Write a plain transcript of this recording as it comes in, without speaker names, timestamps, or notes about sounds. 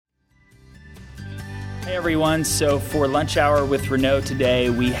Hey everyone, so for lunch hour with Renault today,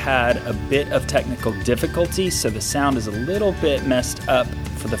 we had a bit of technical difficulty, so the sound is a little bit messed up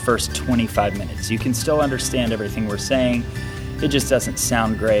for the first 25 minutes. You can still understand everything we're saying, it just doesn't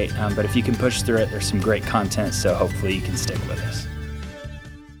sound great, but if you can push through it, there's some great content, so hopefully you can stick with us.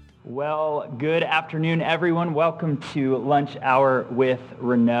 Well, good afternoon everyone. Welcome to lunch hour with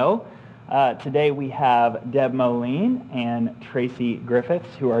Renault. Today we have Deb Moline and Tracy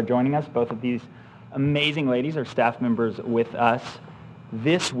Griffiths who are joining us. Both of these amazing ladies are staff members with us.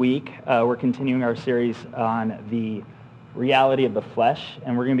 This week, we're continuing our series on the reality of the flesh,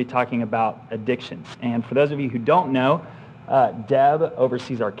 and we're going to be talking about addictions. And for those of you who don't know, Deb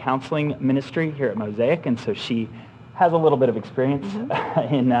oversees our counseling ministry here at Mosaic, and so she has a little bit of experience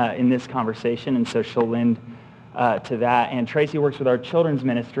in this conversation, and so she'll lend to that. And Tracy works with our children's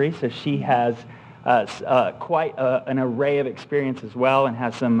ministry, so she has quite an array of experience as well, and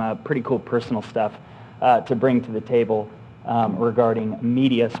has some pretty cool personal stuff to bring to the table regarding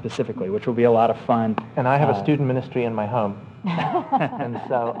media specifically, which will be a lot of fun. And I have a student ministry in my home, and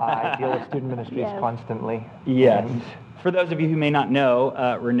so I deal with student ministries constantly. Yes. And for those of you who may not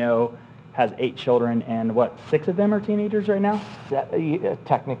know, Renault has 8 children, and 6 of them are teenagers right now?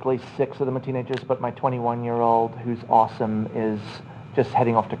 Technically 6 of them are teenagers, but my 21-year-old, who's awesome, is just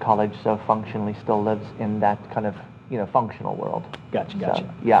heading off to college, so functionally still lives in that kind of, functional world.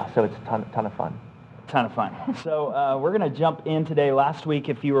 Gotcha. So it's a ton of fun. Ton of fun. So we're going to jump in today. Last week,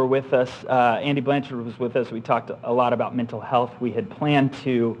 if you were with us, Andy Blanchard was with us. We talked a lot about mental health. We had planned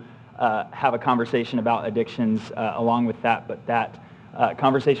to have a conversation about addictions along with that, but that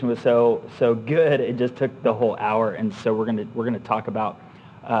conversation was so good, it just took the whole hour, and so we're going to talk about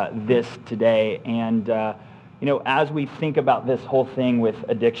this today. And as we think about this whole thing with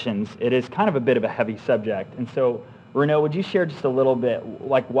addictions, it is kind of a bit of a heavy subject. And so, Renault, would you share just a little bit,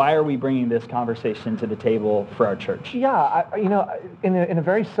 why are we bringing this conversation to the table for our church? Yeah, in a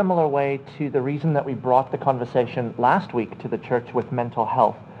very similar way to the reason that we brought the conversation last week to the church with mental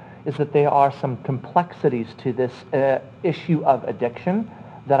health, is that there are some complexities to this issue of addiction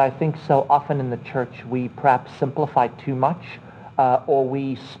that I think so often in the church we perhaps simplify too much, or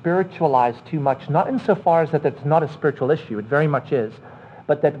we spiritualize too much, not insofar as that it's not a spiritual issue, it very much is,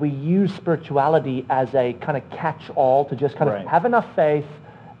 but that we use spirituality as a kind of catch-all to just kind of have enough faith,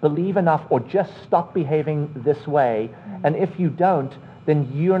 believe enough, or just stop behaving this way, and if you don't,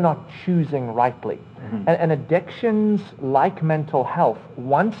 then you're not choosing rightly. Mm-hmm. And addictions, like mental health,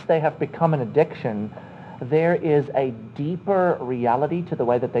 once they have become an addiction, there is a deeper reality to the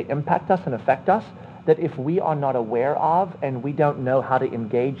way that they impact us and affect us that if we are not aware of and we don't know how to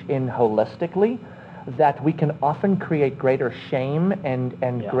engage in holistically, that we can often create greater shame and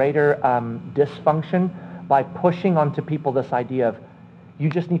greater dysfunction by pushing onto people this idea of, you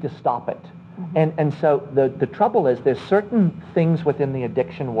just need to stop it. Mm-hmm. And so the trouble is there's certain things within the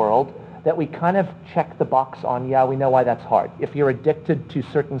addiction world that we kind of check the box on, we know why that's hard. If you're addicted to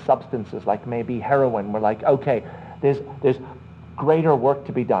certain substances, like maybe heroin, we're like, okay, there's greater work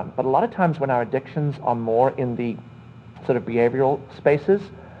to be done. But a lot of times when our addictions are more in the sort of behavioral spaces,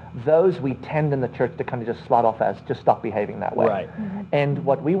 those we tend in the church to kind of just slot off as just stop behaving that way. Right. Mm-hmm. And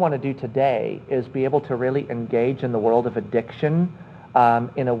what we want to do today is be able to really engage in the world of addiction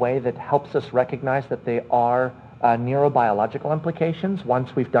in a way that helps us recognize that there are neurobiological implications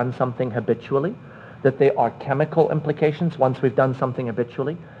once we've done something habitually, that there are chemical implications once we've done something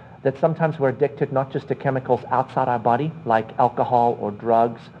habitually, that sometimes we're addicted not just to chemicals outside our body, like alcohol or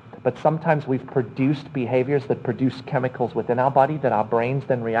drugs, but sometimes we've produced behaviors that produce chemicals within our body that our brains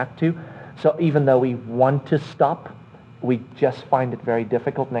then react to. So even though we want to stop, we just find it very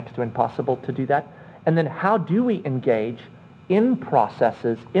difficult, next to impossible, to do that. And then how do we engage in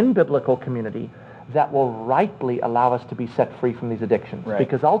processes in biblical community that will rightly allow us to be set free from these addictions? Right.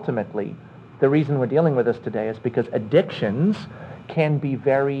 Because ultimately, the reason we're dealing with this today is because addictions can be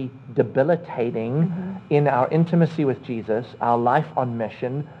very debilitating in our intimacy with Jesus, our life on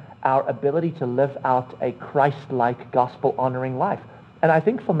mission, our ability to live out a Christ-like, gospel-honoring life. And I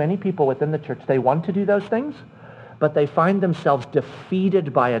think for many people within the church, they want to do those things, but they find themselves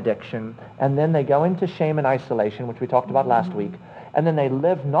defeated by addiction, and then they go into shame and isolation, which we talked about last week, and then they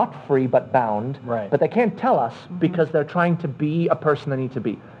live not free but bound, but they can't tell us because they're trying to be a person they need to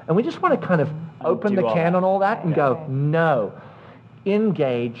be. And we just want to kind of open the can on all that and go, no,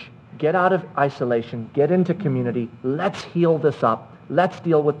 engage, get out of isolation, get into community, let's heal this up, let's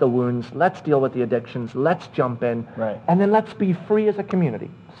deal with the wounds, let's deal with the addictions, let's jump in, and then let's be free as a community.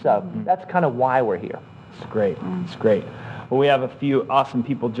 So that's kind of why we're here. It's great. It's great. Well, we have a few awesome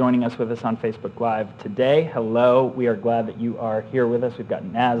people joining us with us on Facebook Live today. Hello. We are glad that you are here with us. We've got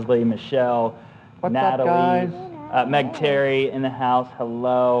Nasli, Michelle, What's Natalie, up, guys? Meg Terry in the house.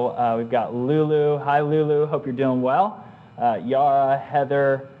 Hello. We've got Lulu. Hi, Lulu. Hope you're doing well. Yara,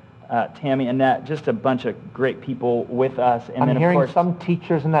 Heather, Tammy, Annette, just a bunch of great people with us. And I'm then, hearing of course, some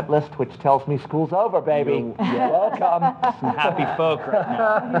teachers in that list, which tells me school's over, baby. Welcome. Some happy folk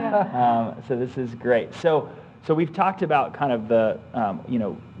right now. So this is great. So we've talked about kind of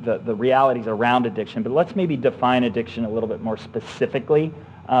the realities around addiction, but let's maybe define addiction a little bit more specifically,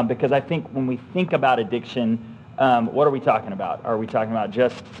 because I think when we think about addiction, what are we talking about? Are we talking about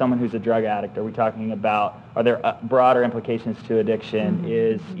just someone who's a drug addict? Are we talking about, are there broader implications to addiction?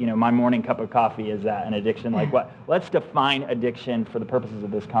 Is, my morning cup of coffee, is that an addiction? Like what? Let's define addiction for the purposes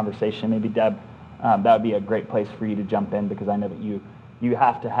of this conversation. Maybe Deb, that would be a great place for you to jump in, because I know that you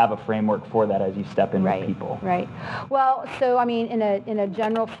have to have a framework for that as you step in with people. Right. Well, so I mean, in a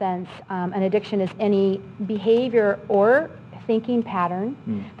general sense, an addiction is any behavior or thinking pattern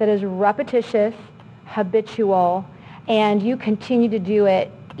that is repetitious, habitual, and you continue to do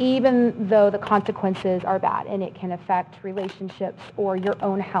it even though the consequences are bad, and it can affect relationships or your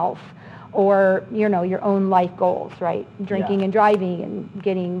own health or your own life goals, right? Drinking and driving and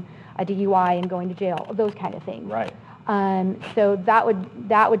getting a DUI and going to jail, those kind of things. Right. So that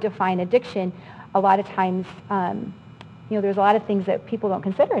would define addiction. A lot of times, there's a lot of things that people don't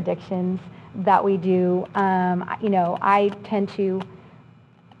consider addictions that we do. I tend to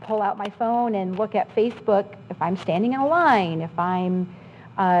pull out my phone and look at Facebook if I'm standing in a line, if I'm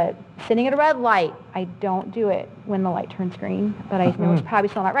sitting at a red light. I don't do it when the light turns green, but I know it's probably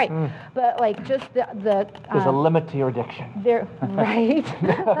still not right. But like just the there's a limit to your addiction. Right?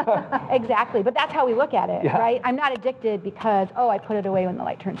 Exactly. But that's how we look at it, right? I'm not addicted because I put it away when the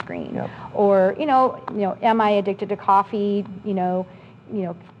light turns green. Yep. Or am I addicted to coffee?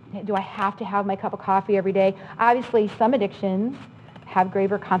 Do I have to have my cup of coffee every day? Obviously, some addictions have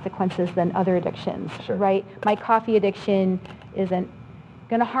graver consequences than other addictions, right? My coffee addiction isn't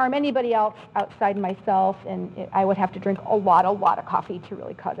going to harm anybody else outside myself, and I would have to drink a lot of coffee to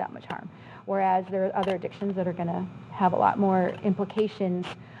really cause that much harm. Whereas there are other addictions that are going to have a lot more implications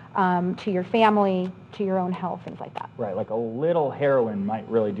to your family, to your own health, things like that. Right, like a little heroin might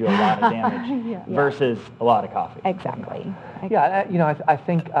really do a lot of damage versus a lot of coffee. Exactly. Yeah, I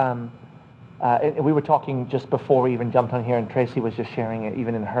think we were talking just before we even jumped on here, and Tracy was just sharing it,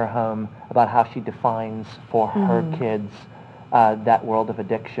 even in her home, about how she defines for her kids that world of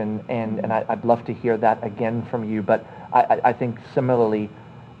addiction, and I'd love to hear that again from you. But I think similarly,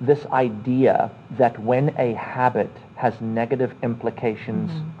 this idea that when a habit has negative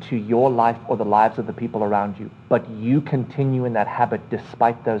implications to your life or the lives of the people around you, but you continue in that habit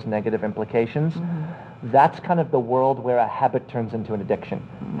despite those negative implications, that's kind of the world where a habit turns into an addiction.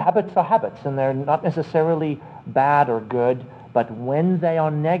 Habits are habits, and they're not necessarily bad or good, but when they are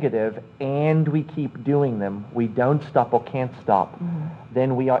negative and we keep doing them, we don't stop or can't stop,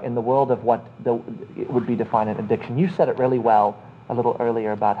 then we are in the world of what it would be defined as addiction. You said it really well a little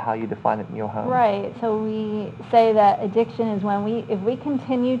earlier about how you define it in your home. Right. So we say that addiction is if we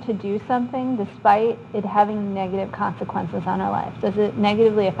continue to do something despite it having negative consequences on our life. Does it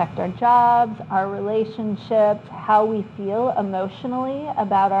negatively affect our jobs, our relationships, how we feel emotionally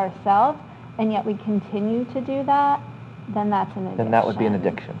about ourselves, and yet we continue to do that? Then that's an addiction. Then that would be an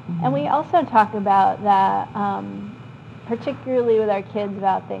addiction. And we also talk about that, particularly with our kids,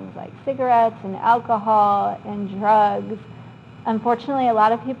 about things like cigarettes and alcohol and drugs. Unfortunately, a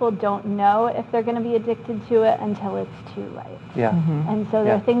lot of people don't know if they're going to be addicted to it until it's too late. Yeah. And so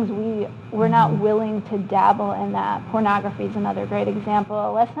there are things we're not willing to dabble in that. Pornography is another great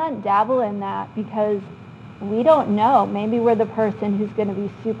example. Let's not dabble in that because we don't know. Maybe we're the person who's going to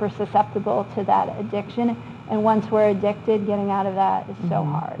be super susceptible to that addiction. And once we're addicted, getting out of that is so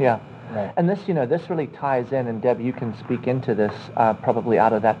hard. Yeah. Right. And this really ties in, and Deb, you can speak into this probably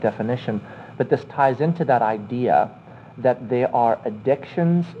out of that definition, but this ties into that idea that there are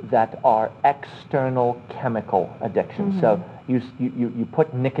addictions that are external chemical addictions. So you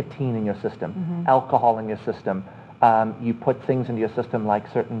put nicotine in your system, alcohol in your system, you put things into your system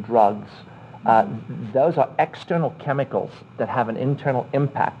like certain drugs. Those are external chemicals that have an internal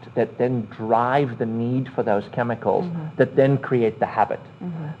impact that then drive the need for those chemicals that then create the habit.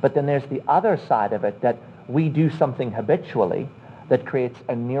 But then there's the other side of it, that we do something habitually that creates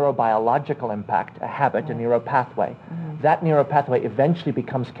a neurobiological impact, a habit, a neuropathway. That neuropathway eventually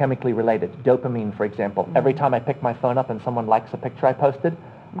becomes chemically related. Dopamine, for example. Every time I pick my phone up and someone likes a picture I posted,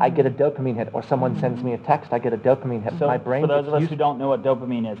 I get a dopamine hit, or someone sends me a text, I get a dopamine hit. So my brain for those of us who don't know what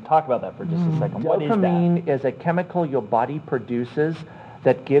dopamine is, talk about that for just a second. What is that? Dopamine is a chemical your body produces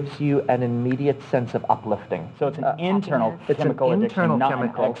that gives you an immediate sense of uplifting. So it's an internal It's chemical an addiction, internal not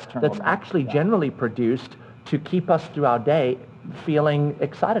chemical an external that's one. actually generally produced to keep us through our day feeling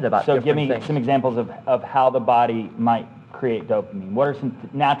excited about So different give me things. some examples of how the body might create dopamine. What are some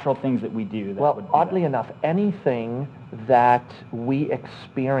natural things that we do that would Well, do oddly that? enough, anything that we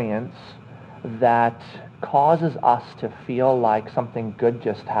experience that causes us to feel like something good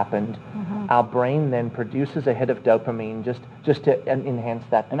just happened, our brain then produces a hit of dopamine just to enhance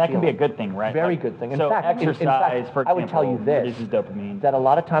that And that can be a feeling. good thing, right? Very Like, good thing. In so fact, exercise, for example, I would tell you this, produces dopamine. that a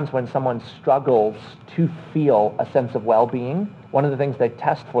lot of times when someone struggles to feel a sense of well-being, one of the things they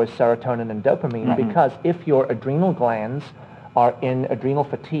test for is serotonin and dopamine, because if your adrenal glands are in adrenal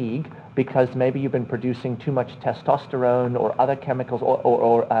fatigue because maybe you've been producing too much testosterone or other chemicals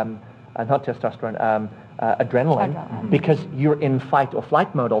or not testosterone, adrenaline, because you're in fight or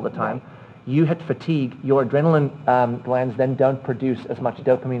flight mode all the time, you hit fatigue, your adrenaline glands then don't produce as much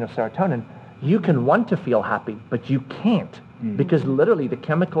dopamine or serotonin. You can want to feel happy, but you can't because literally the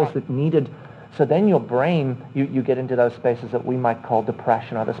chemicals that needed. So then your brain, you get into those spaces that we might call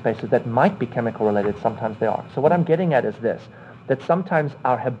depression, other spaces that might be chemical related, sometimes they are. So what I'm getting at is this, that sometimes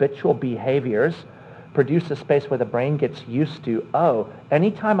our habitual behaviors produce a space where the brain gets used to, oh,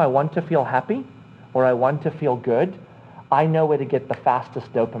 anytime I want to feel happy or I want to feel good, I know where to get the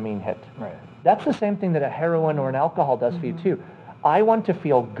fastest dopamine hit. Right. That's the same thing that a heroin or an alcohol does for you too. I want to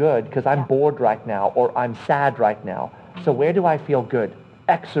feel good because I'm bored right now or I'm sad right now. So where do I feel good?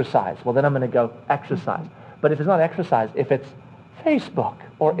 Exercise. Well, then I'm going to go exercise. But if it's not exercise, if it's Facebook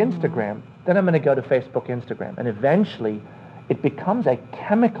or Instagram, then I'm going to go to Facebook, Instagram. And eventually it becomes a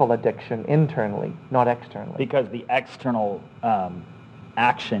chemical addiction internally, not externally. Because the external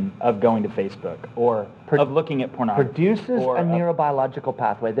action of going to Facebook or of looking at pornography produces or a neurobiological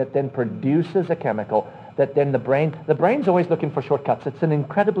pathway that then produces a chemical that then the brain's always looking for shortcuts. It's an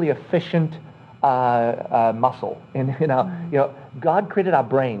incredibly efficient muscle. God created our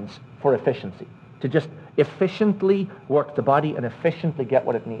brains for efficiency, to just efficiently work the body and efficiently get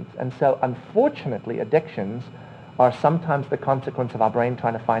what it needs. And so unfortunately, addictions are sometimes the consequence of our brain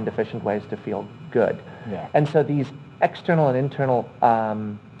trying to find efficient ways to feel good. Yeah. And so these external and internal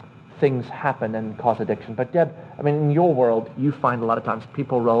things happen and cause addiction. But Deb, I mean, in your world, you find a lot of times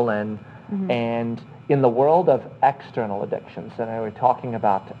people roll in, and in the world of external addictions, and we're talking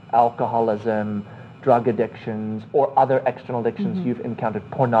about alcoholism, drug addictions, or other external addictions you've encountered,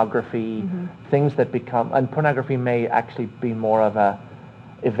 pornography, things that become, and pornography may actually be more of a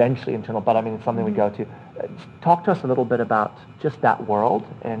eventually internal, but I mean, it's something we go to. Talk to us a little bit about just that world.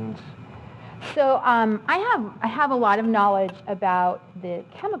 And So I have a lot of knowledge about the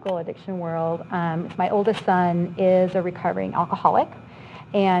chemical addiction world. My oldest son is a recovering alcoholic,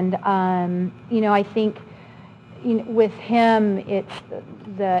 and I think with him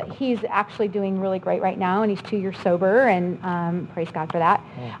he's actually doing really great right now, and he's 2 years sober, and praise God for that.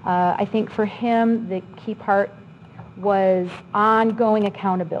 I think for him the key part was ongoing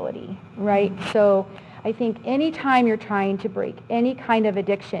accountability, right? So I think anytime you're trying to break any kind of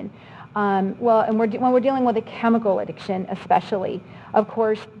addiction, when we're dealing with a chemical addiction especially, of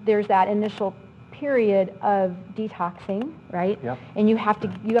course, there's that initial period of detoxing, right? Yep. And you have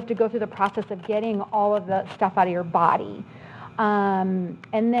to go through the process of getting all of the stuff out of your body. And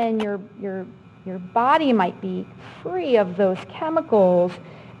then your body might be free of those chemicals.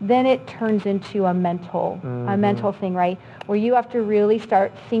 Then it turns into a mental thing, right? Where you have to really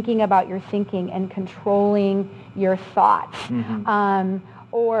start thinking about your thinking and controlling your thoughts.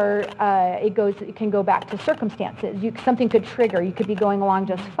 Or it can go back to circumstances. Something could trigger. You could be going along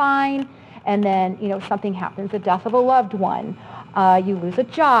just fine, and then something happens, the death of a loved one, you lose a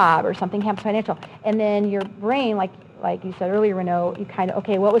job, or something happens financial, and then your brain, like you said earlier, Renaud, you kind of,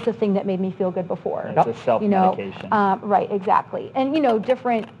 okay, what was the thing that made me feel good before? It's a self-medication. Right, exactly. And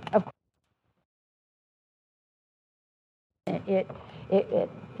different, of course,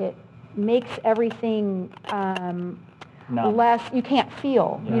 it makes everything less, you can't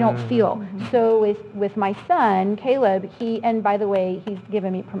feel, you don't feel. So with my son, Caleb, and by the way, he's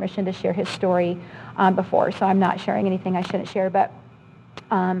given me permission to share his story before, so I'm not sharing anything I shouldn't share, but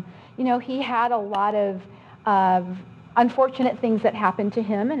he had a lot of unfortunate things that happened to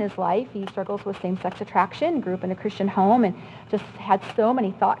him in his life. He struggles with same-sex attraction, grew up in a Christian home, and just had so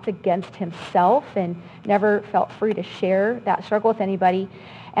many thoughts against himself and never felt free to share that struggle with anybody.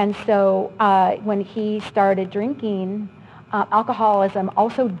 And so when he started drinking, alcoholism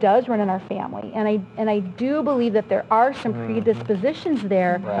also does run in our family. And I do believe that there are some predispositions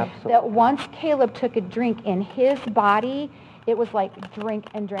there that once Caleb took a drink in his body, it was like drink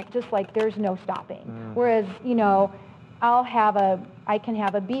and drink, just like there's no stopping. Whereas, I can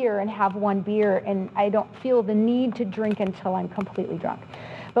have a beer and have one beer, and I don't feel the need to drink until I'm completely drunk.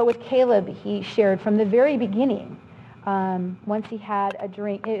 But with Caleb, he shared from the very beginning, once he had a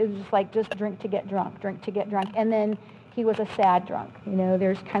drink, it was just like, just drink to get drunk, and then he was a sad drunk. You know,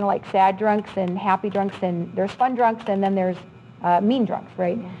 there's kind of like sad drunks and happy drunks, and there's fun drunks, and then there's mean drunks,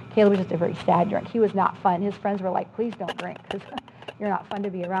 right? Yeah. Caleb was just a very sad drunk. He was not fun. His friends were like, please don't drink, because you're not fun to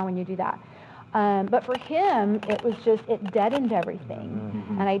be around when you do that. But for him, it was just, it deadened everything.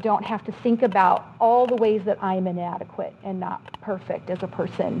 And I don't have to think about all the ways that I'm inadequate and not perfect as a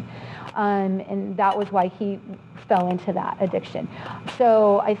person. And that was why he fell into that addiction.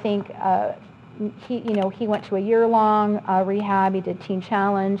 So I think he went to a year-long rehab. He did Teen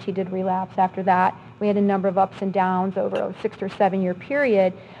Challenge. He did relapse after that. We had a number of ups and downs over a 6 or 7 year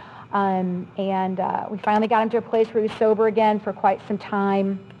period. And we finally got him to a place where he was sober again for quite some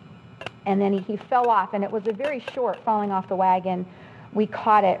time. And then he fell off, and it was a very short falling off the wagon. We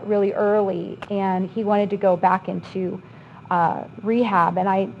caught it really early, and he wanted to go back into rehab. And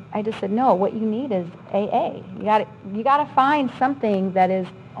I just said, no, what you need is AA. You got to find something that is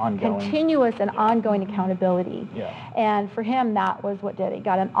ongoing, continuous and ongoing accountability. Yeah. And for him, that was what did it. He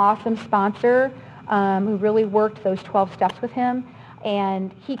got an awesome sponsor who really worked those 12 steps with him,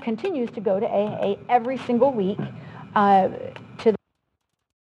 and he continues to go to AA every single week to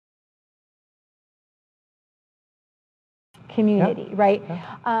community, yeah. Right?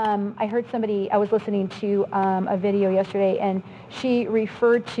 Yeah. I heard I was listening to a video yesterday, and she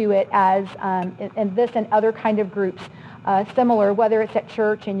referred to it as, and this and other kind of groups, similar, whether it's at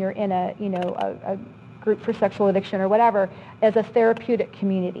church and you're in a group for sexual addiction or whatever, as a therapeutic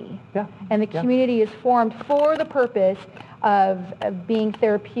community. Yeah. And the community is formed for the purpose of being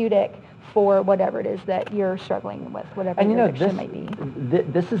therapeutic for whatever it is that you're struggling with, whatever your addiction might be.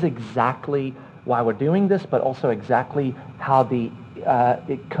 This is exactly why we're doing this, but also exactly how the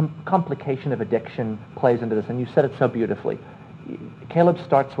complication of addiction plays into this. And you said it so beautifully. Caleb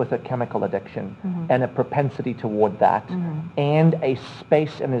starts with a chemical addiction and a propensity toward that, and a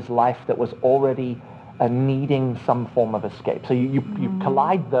space in his life that was already needing some form of escape. So you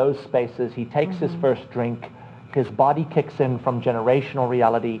collide those spaces. He takes his first drink. His body kicks in from generational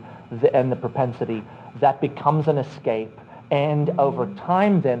reality and the propensity. That becomes an escape. And over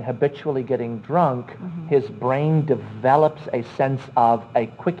time then, habitually getting drunk, his brain develops a sense of a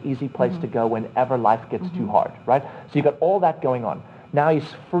quick, easy place to go whenever life gets too hard, right? So you've got all that going on. Now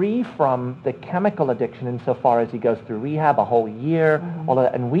he's free from the chemical addiction insofar as he goes through rehab a whole year, all of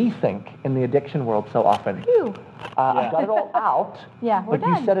that. And we think in the addiction world so often, I've got it all out, but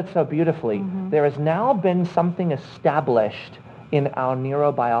you said it so beautifully. There has now been something established in our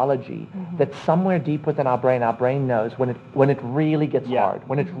neurobiology that somewhere deep within our brain knows when it really gets hard,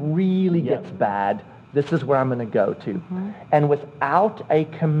 when it really gets bad, this is where I'm going to go to. And without a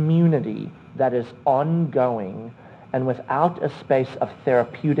community that is ongoing, and without a space of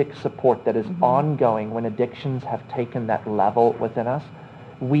therapeutic support that is ongoing when addictions have taken that level within us,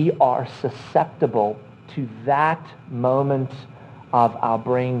 we are susceptible to that moment of our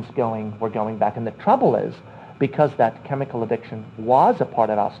brains going, we're going back. And the trouble is, because that chemical addiction was a part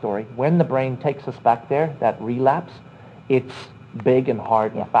of our story, when the brain takes us back there, that relapse, it's big and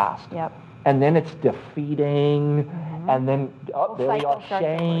hard and fast. Yep. And then it's defeating, and then there we are,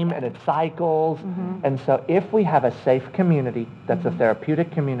 shame, and it cycles. And so if we have a safe community that's a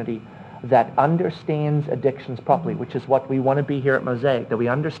therapeutic community that understands addictions properly, which is what we want to be here at Mosaic, that we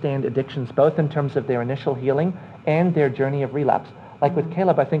understand addictions both in terms of their initial healing and their journey of relapse. Like with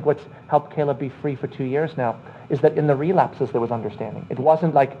Caleb, I think what's helped Caleb be free for 2 years now is that in the relapses there was understanding. It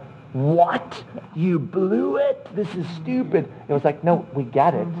wasn't like, what? You blew it? This is stupid. It was like, no, we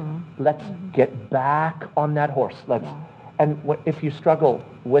get it. Let's get back on that horse. And if you struggle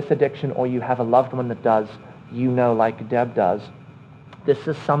with addiction or you have a loved one that does, like Deb does, this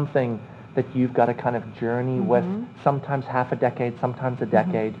is something that you've got to kind of journey with, sometimes half a decade, sometimes a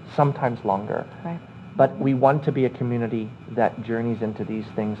decade, sometimes longer. Right. But we want to be a community that journeys into these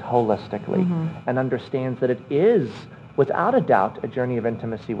things holistically and understands that it is, without a doubt, a journey of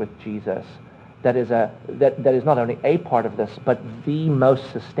intimacy with Jesus that is not only a part of this, but the most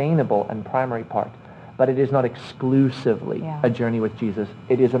sustainable and primary part. But it is not exclusively a journey with Jesus.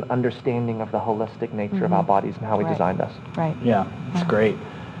 It is an understanding of the holistic nature of our bodies and how He designed us. Right. Yeah, it's great.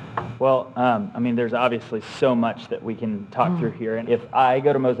 Well, there's obviously so much that we can talk through here. And if I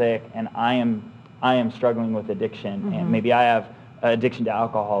go to Mosaic and I am struggling with addiction, and maybe I have addiction to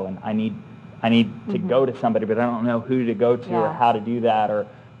alcohol, and I need to go to somebody, but I don't know who to go to or how to do that,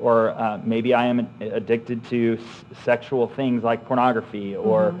 or maybe I am addicted to sexual things like pornography,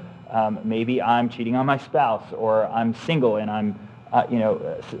 or maybe I'm cheating on my spouse, or I'm single and I'm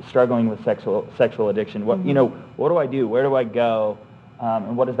struggling with sexual addiction. What what do I do? Where do I go?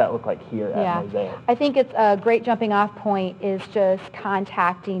 And what does that look like here at Mosaic? I think it's a great jumping off point is just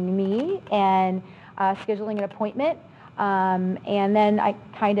contacting me and scheduling an appointment. And then I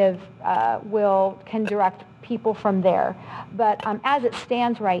kind of can direct people from there. But as it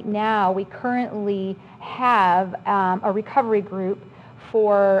stands right now, we currently have a recovery group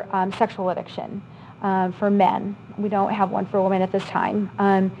for sexual addiction for men. We don't have one for women at this time.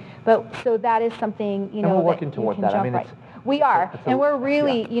 But so that is something, and we're working toward that. I mean, we are, and we're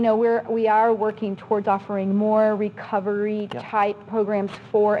really, we are working towards offering more recovery type programs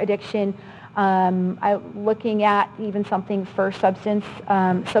for addiction. I'm looking at even something for substance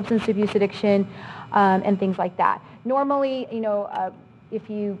abuse addiction, and things like that. Normally, if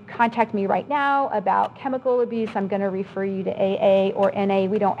you contact me right now about chemical abuse, I'm going to refer you to AA or NA.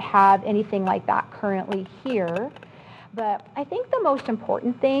 We don't have anything like that currently here. But I think the most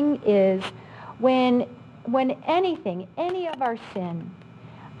important thing is when any of our sin,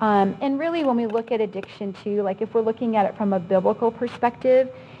 and really when we look at addiction too, like if we're looking at it from a biblical perspective,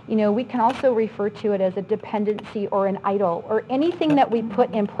 we can also refer to it as a dependency or an idol or anything that we put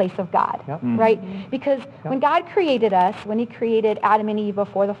in place of God, right? Because when God created us, when he created Adam and Eve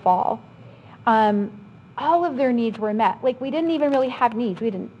before the fall, all of their needs were met. Like we didn't even really have needs. We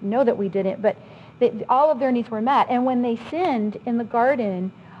didn't know that we didn't, but all of their needs were met. And when they sinned in the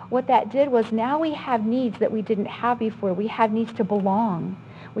garden, what that did was now we have needs that we didn't have before. We have needs to belong.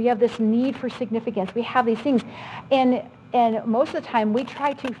 We have this need for significance. We have these things. And most of the time, we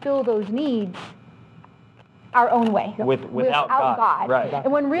try to fill those needs our own way. Without God. Right.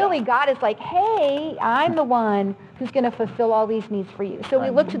 And when really God is like, hey, I'm the one who's going to fulfill all these needs for you. So we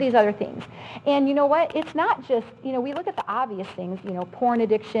look to these other things. And you know what? It's not just, we look at the obvious things, porn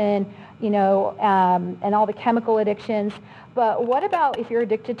addiction, and all the chemical addictions. But what about if you're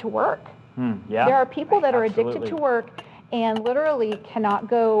addicted to work? There are people that are addicted to work and literally cannot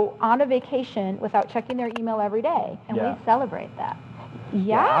go on a vacation without checking their email every day. And we celebrate that.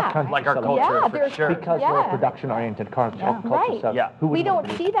 Like our culture, for sure. Because we're a production-oriented culture. So we don't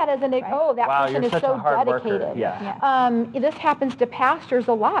see that as that person is so dedicated. This happens to pastors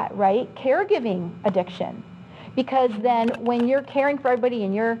a lot, right? Caregiving addiction. Because then when you're caring for everybody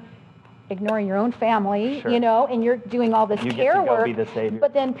and you're ignoring your own family, and you're doing all this care work, be the savior.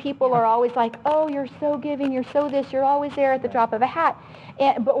 But then people are always like, oh, you're so giving, you're so this, you're always there at the drop of a hat.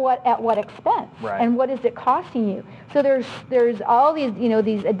 But at what expense? Right. And what is it costing you? So there's all these,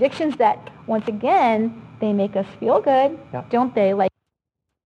 these addictions that, once again, they make us feel good, don't they? Like,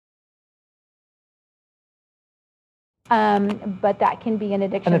 but that can be an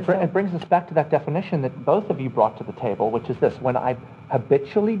addiction. And it brings us back to that definition that both of you brought to the table, which is this: when I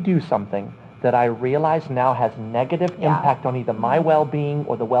habitually do something that I realize now has negative impact on either my well-being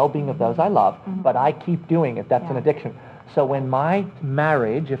or the well-being of those I love, but I keep doing it, that's an addiction. So when my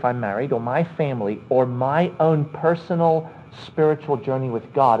marriage, if I'm married, or my family, or my own personal spiritual journey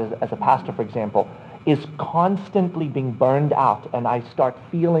with God, as a pastor, for example, is constantly being burned out, and I start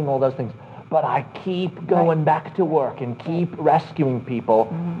feeling all those things, but I keep going back to work and keep rescuing people,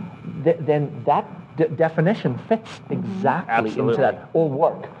 then that definition fits exactly into that. Or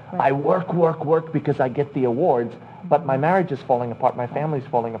work. I work because I get the awards, but my marriage is falling apart, my family's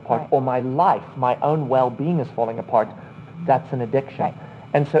falling apart, or my life, my own well-being is falling apart. That's an addiction.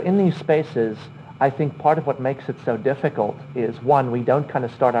 And so in these spaces, I think part of what makes it so difficult is, one, we don't kind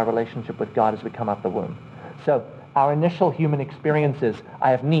of start our relationship with God as we come out the womb. So our initial human experience is, I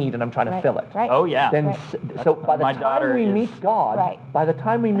have need and I'm trying to fill it. Oh, yeah. Then, so by the time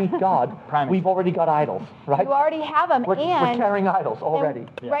we meet God, we've already got idols, right? You already have them. We're carrying idols already.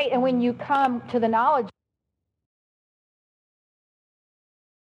 Right, and when you come to the knowledge,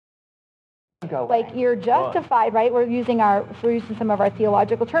 like you're justified, right? We're using some of our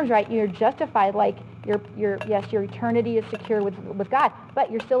theological terms, right? You're justified, like your eternity is secure with God,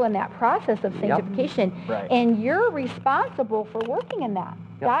 but you're still in that process of sanctification, and you're responsible for working in that.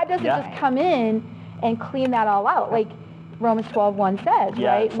 God doesn't just come in and clean that all out, like Romans 12:1 says,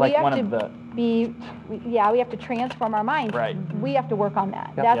 right? We have we have to transform our minds. Right. We have to work on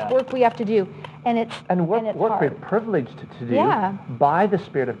that. That's work we have to do. And it's work we're privileged to do by the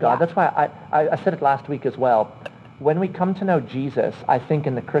Spirit of God. That's why I said it last week as well. When we come to know Jesus, I think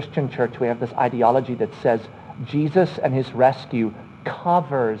in the Christian church we have this ideology that says Jesus and his rescue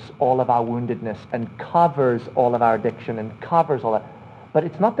covers all of our woundedness and covers all of our addiction and covers all that. But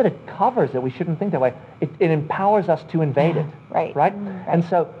it's not that it covers it. We shouldn't think that way. It empowers us to invade it. Right? And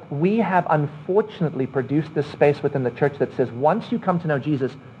so we have unfortunately produced this space within the church that says once you come to know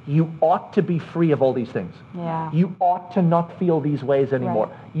Jesus, you ought to be free of all these things. Yeah. You ought to not feel these ways anymore.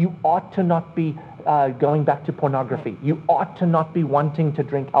 Right. You ought to not be going back to pornography. Right. You ought to not be wanting to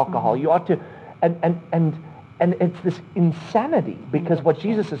drink alcohol. You ought to, and it's this insanity, because what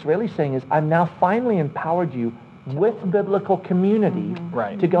Jesus is really saying is, I've now finally empowered you with biblical community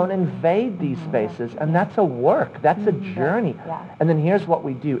Right. to go and invade these spaces, and that's a work, that's a journey. Yeah. And then here's what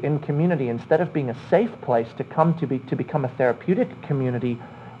we do in community: instead of being a safe place to come to become a therapeutic community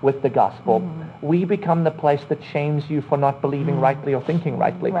with the gospel, we become the place that shames you for not believing rightly or thinking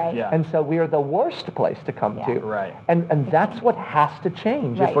rightly. Right. Yeah. And so we are the worst place to come Yeah. to. Right. And that's what has to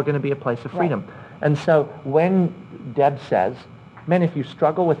change if Right. we're going to be a place of freedom. And so when Deb says, man, if you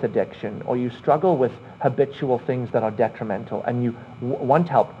struggle with addiction or you struggle with habitual things that are detrimental and you want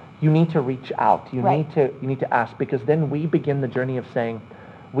help, you need to reach out. You Right. need to ask, because then we begin the journey of saying,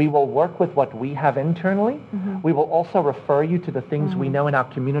 we will work with what we have internally. We will also refer you to the things we know in our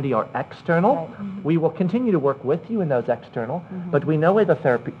community are external. Right. We will continue to work with you in those external, but we know where the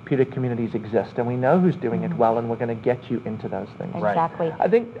therapeutic communities exist, and we know who's doing it well, and we're going to get you into those things. Right. Exactly. I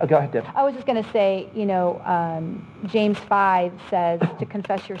think, go ahead, Deb. I was just going to say, James 5 says to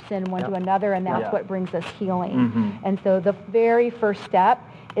confess your sin one to another, and that's Yeah. what brings us healing. And so the very first step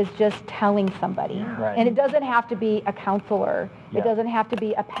is just telling somebody. Right. And it doesn't have to be a counselor. Yeah. It doesn't have to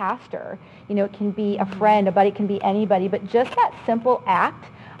be a pastor. It can be a friend, a buddy, it can be anybody. But just that simple act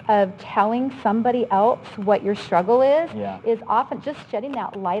of telling somebody else what your struggle is often just shedding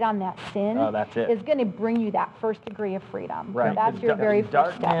that light on that sin Oh, that's it. is going to bring you that first degree of freedom. Right. That's The your very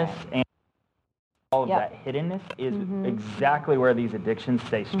first step. darkness and all of Yep. that hiddenness is exactly where these addictions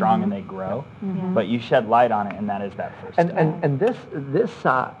stay strong and they grow. But you shed light on it, and that is that first step. And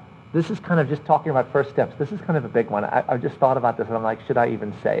this is kind of just talking about first steps. This is kind of a big one. I just thought about this, and I'm like, should I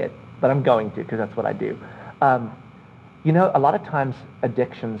even say it? But I'm going to, because that's what I do. A lot of times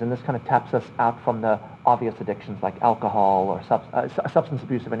addictions, and this kind of taps us out from the obvious addictions like alcohol or substance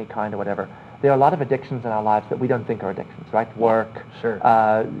abuse of any kind or whatever. There are a lot of addictions in our lives that we don't think are addictions, right? Work, Sure.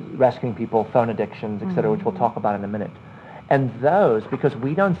 Rescuing people, phone addictions, et cetera, which we'll talk about in a minute. And those, because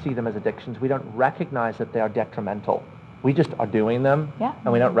we don't see them as addictions, we don't recognize that they are detrimental. We just are doing them, Yeah.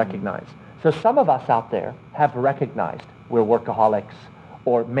 and we don't recognize. So some of us out there have recognized we're workaholics,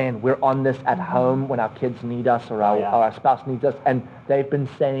 or, man, we're on this at home when our kids need us or our spouse needs us, and they've been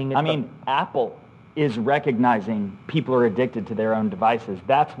saying it. I mean, Apple is recognizing people are addicted to their own devices.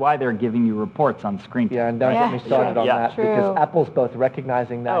 That's why they're giving you reports on screen time. Yeah, and don't get me started on Yeah. that, True. because Apple's both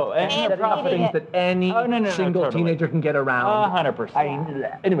recognizing that Oh, and setting up repeating things it. that any No, totally. teenager can get around. 100%.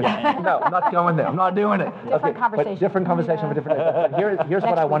 Anyway, no, I'm not going there. I'm not doing it. Different conversation. But different conversation for different day. But here's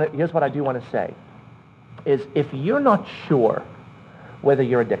what I want to. Here's what I do want to say, is if you're not sure whether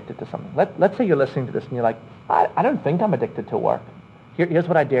you're addicted to something, let's say you're listening to this and you're like, I don't think I'm addicted to work. Here's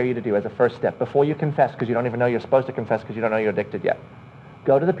what I dare you to do as a first step before you confess, because you don't even know you're supposed to confess because you don't know you're addicted yet.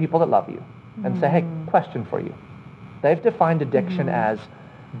 Go to the people that love you and say, hey, question for you. They've defined addiction as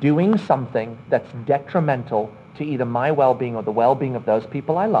doing something that's detrimental to either my well-being or the well-being of those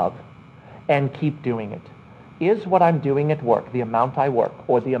people I love, and keep doing it. Is what I'm doing at work, the amount I work,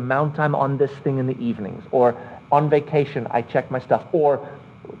 or the amount I'm on this thing in the evenings, or on vacation I check my stuff, or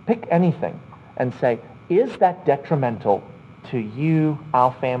pick anything and say, is that detrimental to you,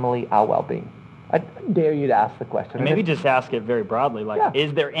 our family, our well-being? I dare you to ask the question. And maybe just ask it very broadly, like, Yeah.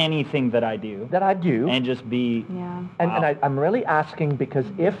 is there anything that I do? that I do. And just be, Yeah. And Wow. I'm really asking because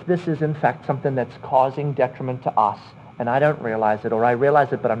if this is in fact something that's causing detriment to us, and I don't realize it, or I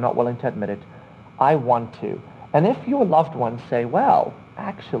realize it but I'm not willing to admit it, I want to. And if your loved ones say, well,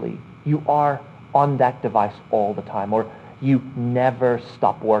 actually, you are on that device all the time, or you never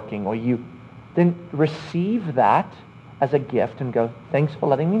stop working, or then receive that as a gift and go, thanks for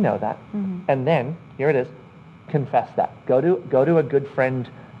letting me know that. And then, here it is, confess that. Go to a good friend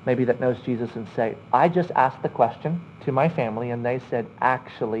maybe that knows Jesus and say, I just asked the question to my family and they said,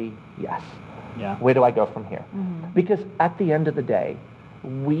 actually, yes. yeah. Where do I go from here? Because at the end of the day,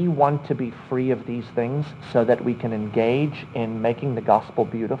 we want to be free of these things so that we can engage in making the gospel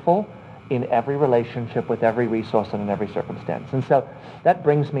beautiful in every relationship, with every resource, and in every circumstance. And so that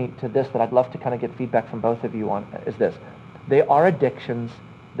brings me to this that I'd love to kind of get feedback from both of you on, is this. There are addictions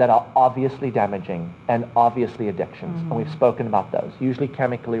that are obviously damaging and obviously addictions, and we've spoken about those, usually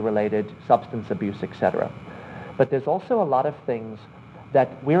chemically related, substance abuse, etc. But there's also a lot of things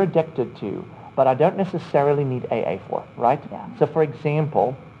that we're addicted to, but I don't necessarily need AA for, right? Yeah. So for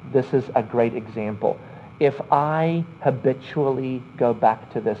example, this is a great example. If I habitually go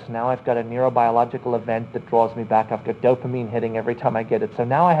back to this, now I've got a neurobiological event that draws me back. I've got dopamine hitting every time I get it. So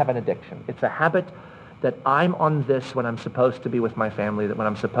now I have an addiction. It's a habit. that I'm on this when I'm supposed to be with my family, that when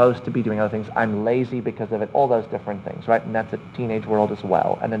I'm supposed to be doing other things, I'm lazy because of it, all those different things, right? And that's a teenage world as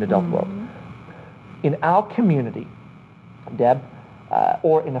well, and an adult world. In our community, Deb,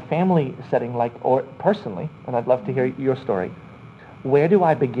 or in a family setting, or personally, and I'd love to hear your story, where do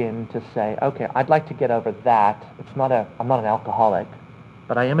I begin to say, okay, I'd like to get over that. I'm not an alcoholic,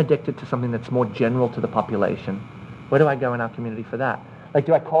 but I am addicted to something that's more general to the population. Where do I go in our community for that? Like,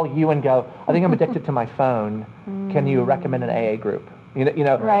 do I call you and go, I think I'm addicted to my phone. Can you recommend an AA group?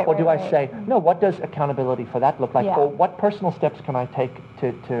 Right, or do I right. say, no, what does accountability for that look like? Yeah. Or what personal steps can I take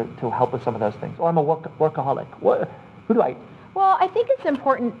to help with some of those things? Or I'm a workaholic. Who do I... Well, I think it's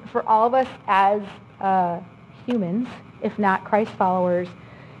important for all of us as humans, if not Christ followers,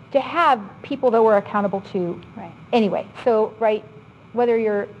 to have people that we're accountable to. Right. Anyway, so, right, whether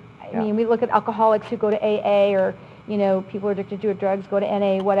you're, I mean, we look at alcoholics who go to AA, or, people are addicted to drugs, go to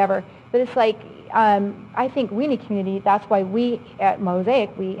NA, whatever. But it's like, I think we in a community, that's why we at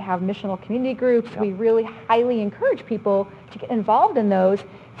Mosaic, we have missional community groups. Yep. We really highly encourage people to get involved in those,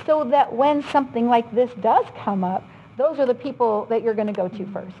 so that when something like this does come up, those are the people that you're going to go to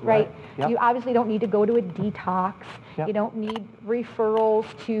first, right? Yep. You obviously don't need to go to a detox. Yep. You don't need referrals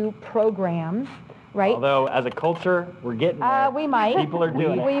to programs, right? Although, as a culture, we're getting there. We might. People are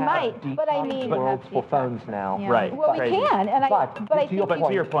doing We it. might, but I mean, worlds for phones now. Yeah. Right. well, Crazy. we can, and But I to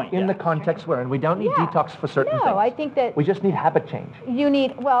think your point, in the context we're in, we don't need Yeah. detox for certain things. no, I think that We just need habit change. you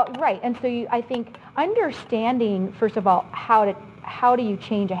need, well, right, and so I think understanding, first of all, how do you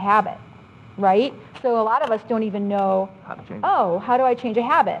change a habit, right? So a lot of us don't even know, How to change it. oh, how do I change a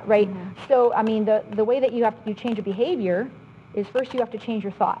habit, right? So, I mean, the way that you change a behavior is first you have to change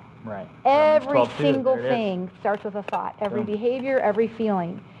your thought. Right. Every 12:2, single there it is. thing starts with a thought. Every Boom. behavior, every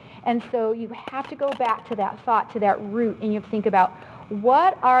feeling. And so you have to go back to that thought, to that root, and you have to think about,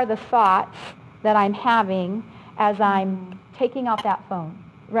 what are the thoughts that I'm having as I'm taking out that phone,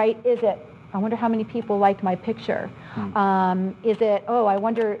 right? Is it, I wonder how many people liked my picture? Is it, oh, I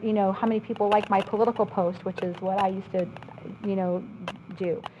wonder, how many people liked my political post, which is what I used to,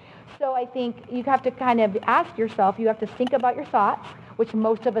 do. So I think you have to kind of ask yourself, you have to think about your thoughts, which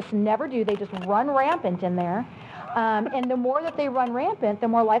most of us never do. They just run rampant in there. And the more that they run rampant, the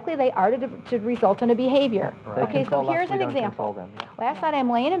more likely they are to result in a behavior. Right. Okay, so Control us, here's we an don't example. control them. Last night I'm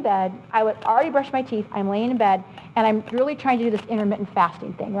laying in bed. I was already brushed my teeth. I'm laying in bed, and I'm really trying to do this intermittent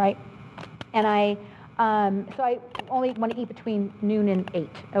fasting thing, right? And so I only want to eat between noon and 8,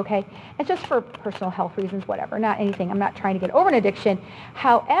 okay? It's just for personal health reasons, whatever, not anything. I'm not trying to get over an addiction.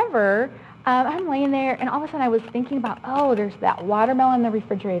 However, I'm laying there, and all of a sudden I was thinking about, oh, there's that watermelon in the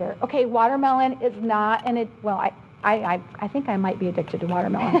refrigerator. Okay, watermelon is not, I think I might be addicted to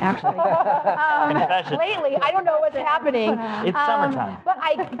watermelon, actually. Confession. Lately, I don't know what's happening. It's summertime.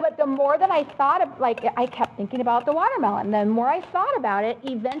 But the more that I thought of, I kept thinking about the watermelon. The more I thought about it,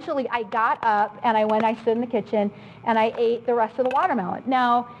 eventually I got up and I stood in the kitchen and I ate the rest of the watermelon.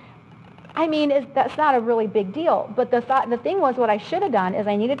 Now, I mean, that's not a really big deal. But the thing was, what I should have done is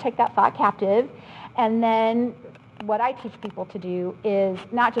I need to take that thought captive, and then what I teach people to do is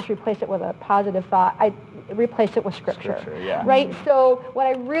not just replace it with a positive thought. I replace it with scripture. Yeah. Right. So what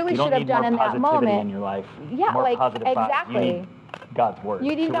I really You should don't have need done more in that positivity moment. in your life. Yeah, more like, positive thoughts. exactly. You need God's word.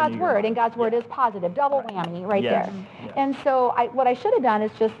 You need to God's renew your word, mind. and God's word Yeah. is positive. Double Right. whammy right Yes. there. Yes. And so what I should have done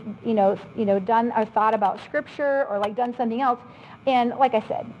is just, done or thought about scripture, or done something else. And like I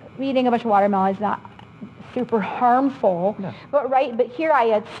said, eating a bunch of watermelon is not super harmful. No. But here I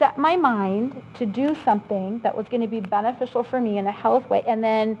had set my mind to do something that was going to be beneficial for me in a health way. And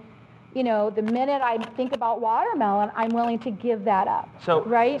then, the minute I think about watermelon, I'm willing to give that up. So,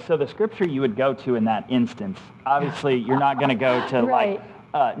 right? So the scripture you would go to in that instance, obviously you're not going to go to Right.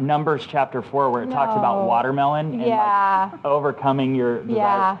 Numbers chapter 4 where it talks about No. watermelon and Yeah. overcoming your desires.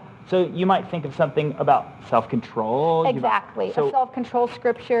 Yeah. So you might think of something about self-control. Exactly. So a self-control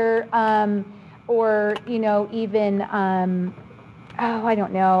scripture, or, even, I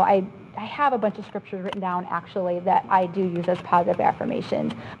don't know. I have a bunch of scriptures written down, actually, that I do use as positive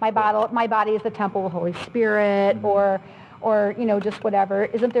affirmations. My body is the temple of the Holy Spirit, or just whatever.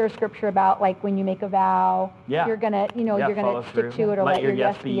 Isn't there a scripture about, when you make a vow, Yeah. you're gonna, Yeah, you're follow gonna stick through. to it, or let your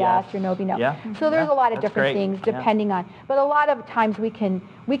yes be yes, your no be no. Yeah. So there's Yeah. a lot of That's different great. things Yeah. depending on. But a lot of times we can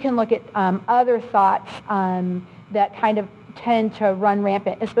look at other thoughts that kind of tend to run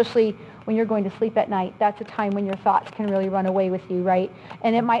rampant, especially when you're going to sleep at night. That's a time when your thoughts can really run away with you, right?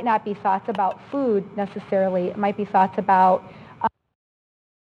 And it might not be thoughts about food necessarily. It might be thoughts about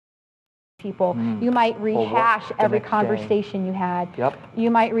people. You might rehash the every next day. conversation you had. Yep. You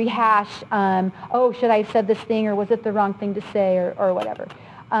might rehash, should I have said this thing, or was it the wrong thing to say, or whatever.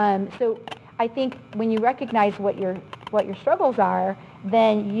 So I think when you recognize what your struggles are,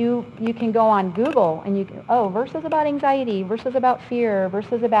 then you can go on Google and you can, verses about anxiety, verses about fear,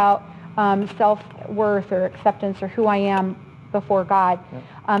 verses about self-worth or acceptance or who I am before God.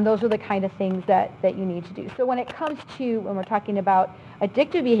 Those are the kind of things that you need to do. So when it comes to, when we're talking about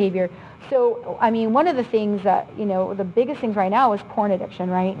addictive behavior, so, I mean, one of the things that, the biggest things right now is porn addiction,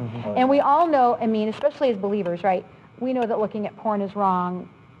 right? And we all know, I mean, especially as believers, right? We know that looking at porn is wrong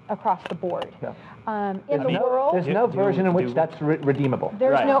across the board. In the world, there's no version in which that's redeemable.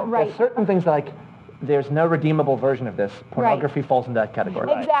 There's There's certain things like there's no redeemable version of this. Pornography falls into that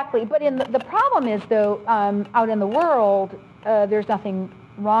category. Exactly. But the problem is, though, out in the world, there's nothing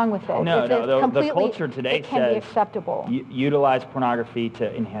wrong with it. The culture today it can be acceptable. Utilize pornography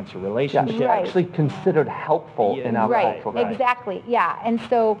to enhance your relationship. It's actually considered helpful in our culture. Right, exactly, yeah. And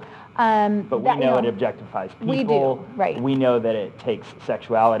so... but we know it objectifies people. We do, right. We know that it takes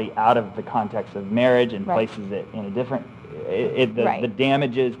sexuality out of the context of marriage and places it in a different... The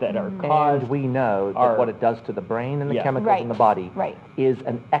damages that are caused... And we know that what it does to the brain and the chemicals in the body is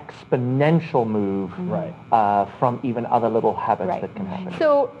an exponential move from even other little habits that can happen.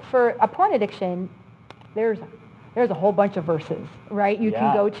 So for a porn addiction, there's a whole bunch of verses, right? You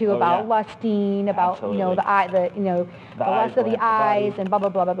can go to about lusting, about the lust of the eyes, and blah blah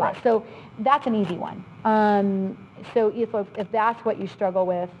blah blah blah. So that's an easy one. So if that's what you struggle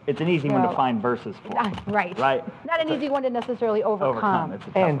with, it's an easy one to find verses for. Right. Not an easy one to necessarily overcome.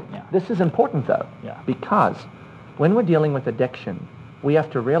 This is important though, because when we're dealing with addiction, we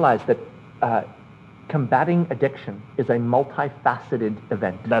have to realize that combating addiction is a multifaceted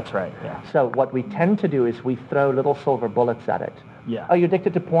event. That's right. Yeah. So what we tend to do is we throw little silver bullets at it. Yeah. Are you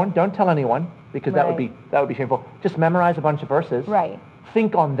addicted to porn? Don't tell anyone, because that would be shameful. Just memorize a bunch of verses. Right.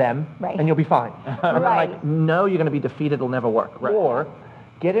 Think on them, and you'll be fine. And like, no, you're going to be defeated. It'll never work. Right. Or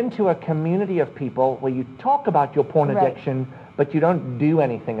get into a community of people where you talk about your porn addiction, but you don't do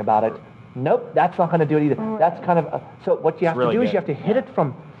anything about it. Nope, that's not going to do it either. That's kind of so. What you have to do is you have to hit it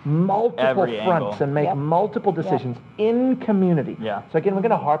from multiple fronts and make multiple decisions in community. Yeah. So again, we're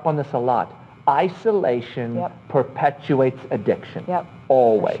going to harp on this a lot. Isolation perpetuates addiction.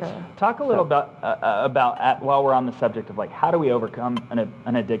 Always. Sure. Talk a little about while we're on the subject of like how do we overcome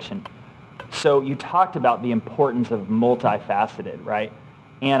an addiction. So you talked about the importance of multifaceted, right?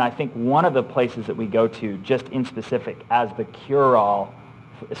 And I think one of the places that we go to just in specific as the cure-all,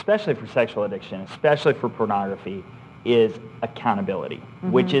 especially for sexual addiction, especially for pornography, is accountability,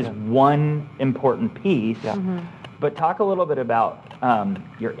 which is one important piece. But talk a little bit about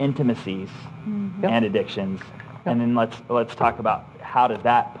your intimacies and addictions, and then let's talk about how does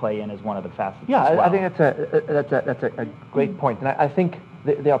that play in as one of the facets. Yeah, as well. I think that's a great point, and I think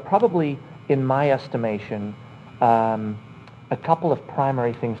there are probably, in my estimation, a couple of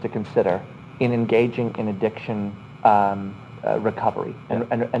primary things to consider in engaging in addiction recovery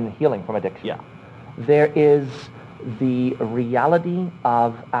and healing from addiction. Yeah. There is the reality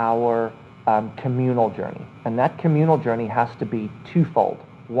of our communal journey. And that communal journey has to be twofold.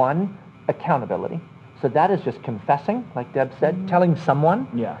 One, accountability. So that is just confessing, like Deb said, telling someone,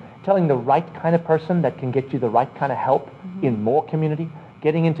 telling the right kind of person that can get you the right kind of help in more community,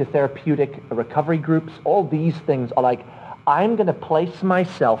 getting into therapeutic recovery groups. All these things are like, I'm going to place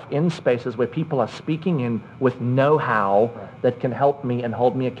myself in spaces where people are speaking in with know-how that can help me and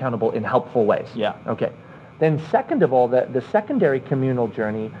hold me accountable in helpful ways. Yeah. Okay. Then second of all, the secondary communal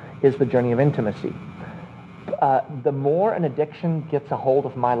journey is the journey of intimacy. The more an addiction gets a hold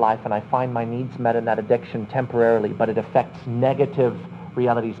of my life and I find my needs met in that addiction temporarily, but it affects negative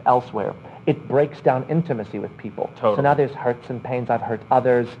realities elsewhere, it breaks down intimacy with people. Totally. So now there's hurts and pains. I've hurt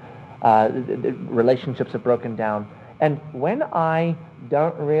others. The relationships have broken down. And when I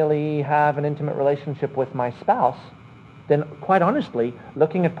don't really have an intimate relationship with my spouse, then quite honestly,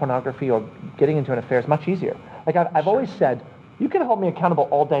 looking at pornography or getting into an affair is much easier. Like I've always said, you can hold me accountable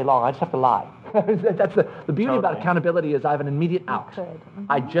all day long. I just have to lie. That's the beauty about accountability is I have an immediate out.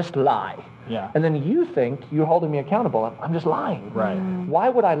 I just lie. Yeah. And then you think you're holding me accountable. I'm just lying. Right. Why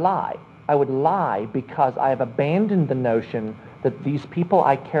would I lie? I would lie because I have abandoned the notion that these people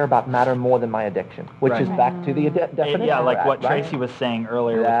I care about matter more than my addiction, which is back to the definition. Yeah, like what Tracy was saying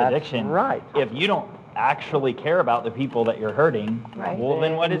earlier with addiction. Right. If you don't actually care about the people that you're hurting, well,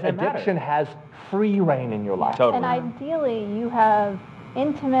 then what does it matter? Addiction has free reign in your life. Totally. And ideally, you have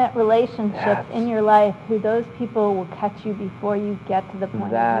intimate relationships in your life who those people will catch you before you get to the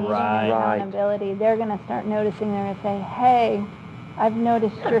point of needing accountability. They're going to start noticing. They're going to say, hey, I've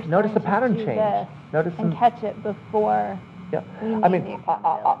noticed you're Notice the pattern do change. This, Notice and catch it before we need I mean, the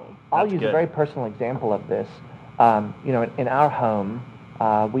accountability. I'll use a very personal example of this. In our home,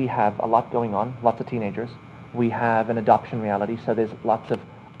 We have a lot going on, lots of teenagers. We have an adoption reality, so there's lots of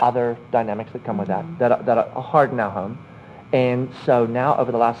other dynamics that come with that are hard in our home. And so now,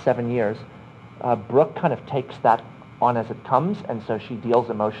 over the last 7 years, Brooke kind of takes that on as it comes, and so she deals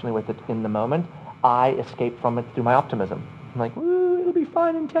emotionally with it in the moment. I escape from it through my optimism. I'm like, woo, it'll be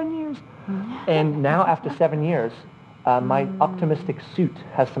fine in 10 years. And now, after 7 years, my optimistic suit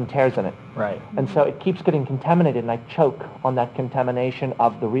has some tears in it. Right. And so it keeps getting contaminated, and I choke on that contamination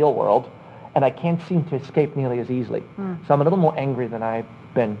of the real world, and I can't seem to escape nearly as easily. So I'm a little more angry than I've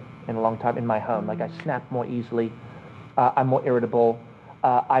been in a long time in my home. Like, I snap more easily. I'm more irritable.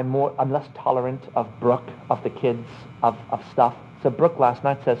 I'm less tolerant of Brooke, of the kids, of stuff. So Brooke last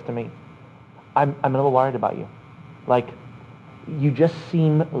night says to me, I'm a little worried about you. Like, you just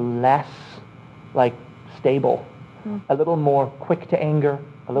seem less, like, stable. A little more quick to anger,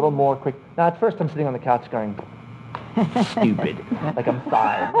 a little more quick. Now, at first, I'm sitting on the couch going, stupid. Like, I'm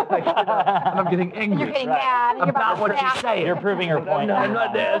 5. Like, and I'm getting angry. You're getting mad. And you're about what to she's saying. You're proving her point. No, I'm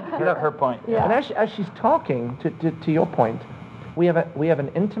not dead. Her point. Yeah. And as she's talking, to your point, we have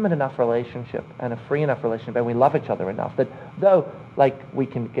an intimate enough relationship and a free enough relationship, and we love each other enough that though, like, we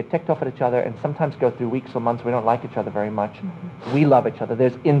can get ticked off at each other and sometimes go through weeks or months we don't like each other very much, we love each other.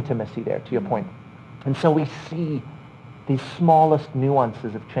 There's intimacy there, to your point. And so we see these smallest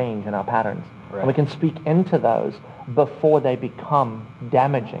nuances of change in our patterns. Right. And we can speak into those before they become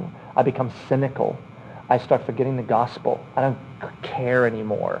damaging. I become cynical. I start forgetting the gospel. I don't care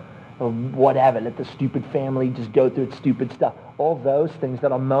anymore. Whatever, let the stupid family just go through its stupid stuff. All those things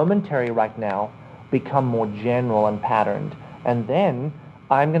that are momentary right now become more general and patterned. And then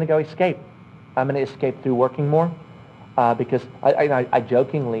I'm going to go escape. I'm going to escape through working more because I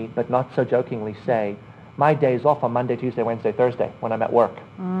jokingly, but not so jokingly, say my days off are Monday, Tuesday, Wednesday, Thursday when I'm at work.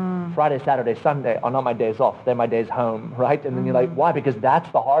 Friday, Saturday, Sunday are not my days off. They're my days home, right? And then you're like, why? Because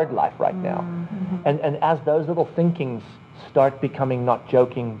that's the hard life right now. And as those little thinkings start becoming not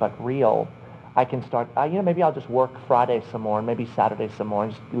joking but real, I can start, maybe I'll just work Friday some more and maybe Saturday some more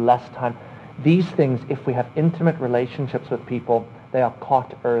and just less time. These things, if we have intimate relationships with people, they are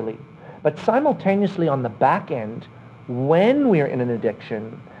caught early. But simultaneously on the back end, when we're in an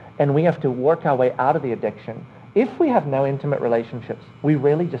addiction and we have to work our way out of the addiction, if we have no intimate relationships, we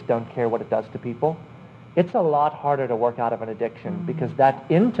really just don't care what it does to people. It's a lot harder to work out of an addiction because that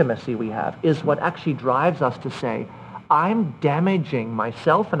intimacy we have is what actually drives us to say, I'm damaging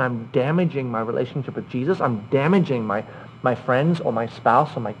myself and I'm damaging my relationship with Jesus. I'm damaging my friends or my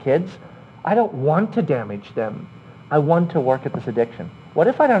spouse or my kids. I don't want to damage them. I want to work at this addiction. What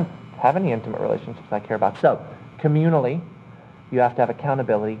if I don't have any intimate relationships I care about? So, communally, you have to have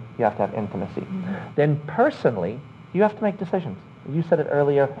accountability. You have to have intimacy. Then personally, you have to make decisions. You said it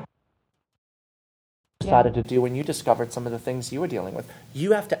earlier. Decided to do when you discovered some of the things you were dealing with.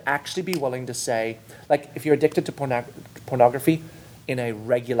 You have to actually be willing to say, like, if you're addicted to pornography in a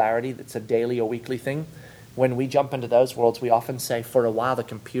regularity that's a daily or weekly thing, when we jump into those worlds, we often say, for a while the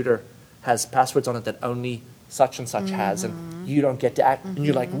computer has passwords on it that only such and such has, and you don't get to act. And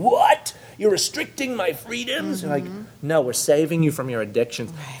you're like, what? You're restricting my freedoms? You're like, no, we're saving you from your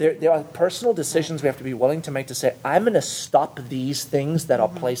addictions. Right. There are personal decisions we have to be willing to make to say, I'm going to stop these things that are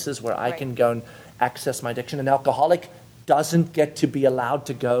places where I can go and access my addiction. An alcoholic doesn't get to be allowed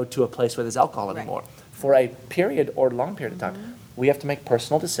to go to a place where there's alcohol anymore for a period or long period of time. We have to make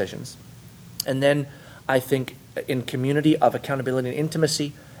personal decisions. And then I think in community of accountability and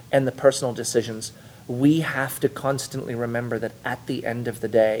intimacy and the personal decisions, we have to constantly remember that at the end of the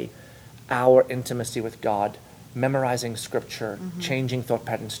day, our intimacy with God, memorizing scripture, changing thought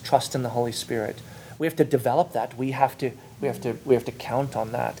patterns, trust in the Holy Spirit, we have to develop that. We have to count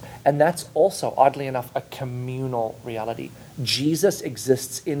on that. And that's also, oddly enough, a communal reality. Jesus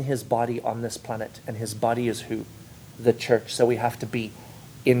exists in his body on this planet, and his body is who? The church. So we have to be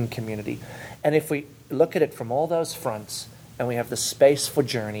in community. And if we look at it from all those fronts, and we have the space for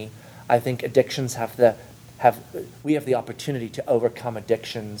journey, I think addictions we have the opportunity to overcome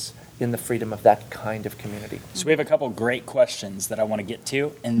addictions in the freedom of that kind of community. So we have a couple great questions that I want to get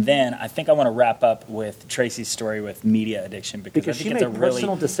to, and then I think I want to wrap up with Tracy's story with media addiction because I think she it's made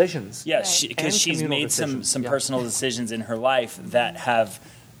personal decisions. Yes, because she's made decisions. some personal decisions in her life that have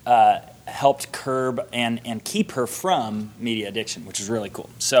helped curb and keep her from media addiction, which is really cool.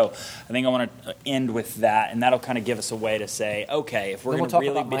 So I think I want to end with that, and that'll kind of give us a way to say, okay, if we're going to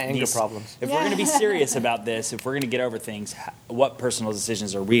really be anger problems, if we're going to be serious about this, if we're going to get over things, what personal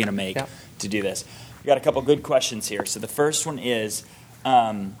decisions are we going to make to do this? We got a couple good questions here. So the first one is,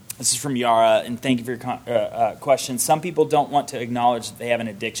 this is from Yara, and thank you for your question. Some people don't want to acknowledge that they have an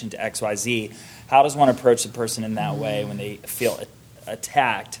addiction to XYZ. How does one approach the person in that way when they feel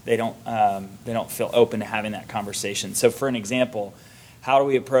attacked, they don't feel open to having that conversation. So for an example, how do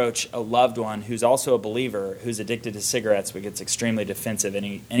we approach a loved one who's also a believer who's addicted to cigarettes but gets extremely defensive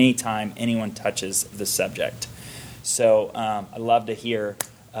any time anyone touches the subject? So I'd love to hear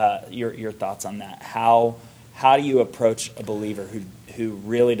your thoughts on that. How do you approach a believer who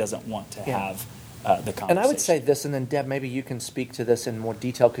really doesn't want to have the conversation? And I would say this, and then Deb, maybe you can speak to this in more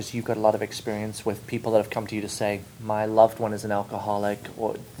detail because you've got a lot of experience with people that have come to you to say, my loved one is an alcoholic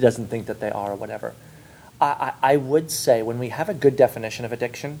or doesn't think that they are or whatever. I would say when we have a good definition of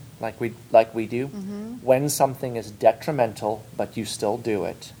addiction, like we do, when something is detrimental but you still do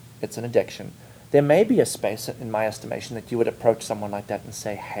it, it's an addiction. There may be a space, in my estimation, that you would approach someone like that and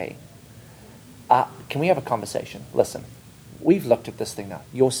say, hey, can we have a conversation? Listen, we've looked at this thing now.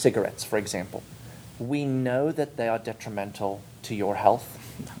 Your cigarettes, for example. We know that they are detrimental to your health.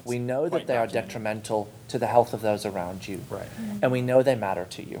 We know that they are detrimental to the health of those around you. Right. And we know they matter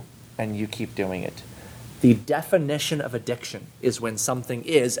to you, and you keep doing it. The definition of addiction is when something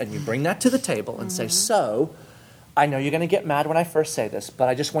is, and you bring that to the table and say, so, I know you're going to get mad when I first say this, but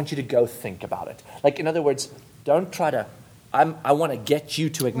I just want you to go think about it. Like, in other words, don't try to, I want to get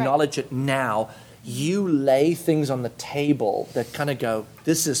you to acknowledge it now. You lay things on the table that kind of go,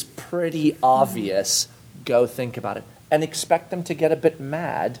 this is pretty obvious, go think about it. And expect them to get a bit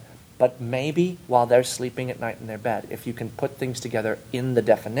mad, but maybe while they're sleeping at night in their bed, if you can put things together in the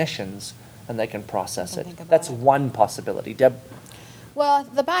definitions, and they can process it. That's one possibility. Deb? Well,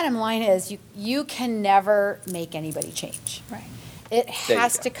 the bottom line is you can never make anybody change. Right. It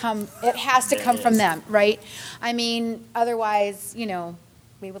has to come from them, right? I mean, otherwise,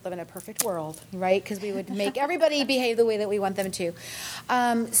 we would live in a perfect world, right? Because we would make everybody behave the way that we want them to.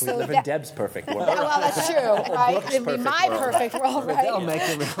 We live in Deb's perfect world. Well, that's true, right? It'd be my perfect world, right? They'll make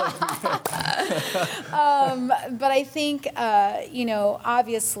it but I think,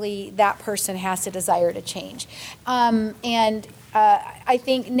 obviously that person has a desire to change. And I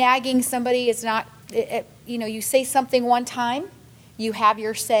think nagging somebody is not, you say something one time, you have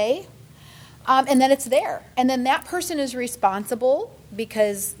your say, and then it's there. And then that person is responsible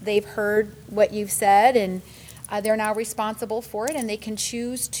because they've heard what you've said, and they're now responsible for it, and they can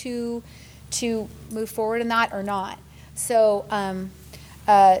choose to move forward in that or not. So,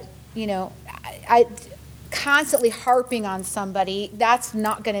 I constantly harping on somebody, that's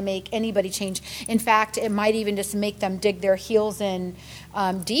not going to make anybody change. In fact, it might even just make them dig their heels in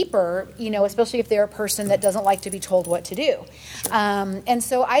deeper, especially if they're a person that doesn't like to be told what to do. And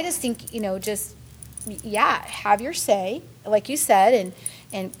so I just think, have your say, like you said,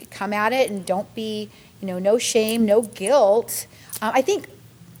 and come at it, and don't be, no shame, no guilt. I think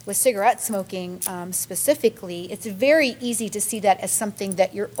with cigarette smoking specifically, it's very easy to see that as something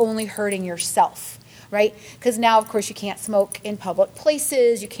that you're only hurting yourself, right? Because now, of course, you can't smoke in public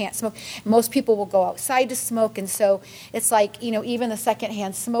places. You can't smoke. Most people will go outside to smoke, and so it's like, even the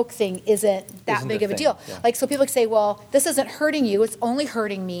secondhand smoke thing isn't that big of a deal. Yeah. Like, so people say, well, this isn't hurting you. It's only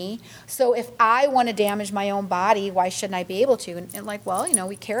hurting me. So if I want to damage my own body, why shouldn't I be able to? And like, well,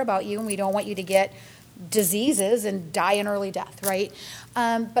 we care about you, and we don't want you to get diseases and die an early death, right?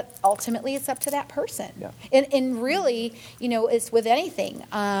 But ultimately, it's up to that person. Yeah. And really, it's with anything.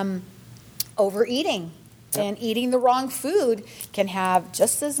 Overeating and eating the wrong food can have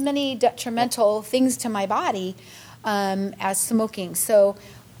just as many detrimental things to my body as smoking. So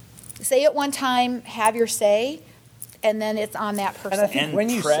say it one time, have your say, and then it's on that person. And I think when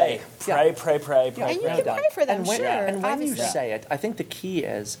you pray. Yeah. Pray. And you can pray for them, sure. And when you obviously. say it, I think the key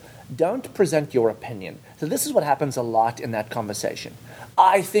is don't present your opinion. So this is what happens a lot in that conversation.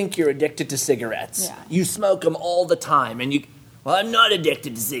 I think you're addicted to cigarettes. Yeah. You smoke them all the time. And I'm not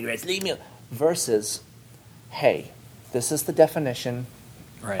addicted to cigarettes. Leave me alone. Versus, hey, this is the definition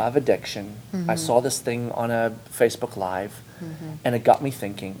of addiction. I saw this thing on a Facebook Live, and it got me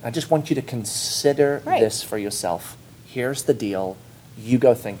thinking. I just want you to consider this for yourself. Here's the deal. You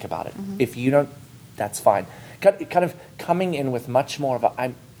go think about it. If you don't, that's fine. Kind of coming in with much more of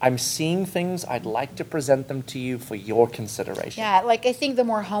a, I'm seeing things, I'd like to present them to you for your consideration. Yeah, like I think the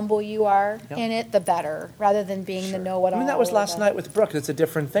more humble you are in it, the better, rather than being the know-it-all. I mean, that was last night with Brooke. It's a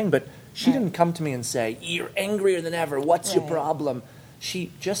different thing, but she didn't come to me and say, you're angrier than ever, what's your problem?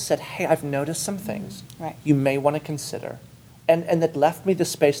 She just said, hey, I've noticed some things you may want to consider. And that left me the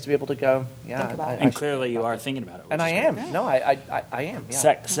space to be able to go, And clearly you are thinking about it. And I am. great. No, I am.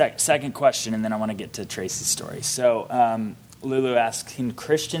 Yeah. Second question, and then I want to get to Tracy's story. So Lulu asks, can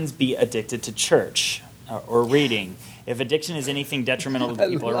Christians be addicted to church or reading? If addiction is anything detrimental to the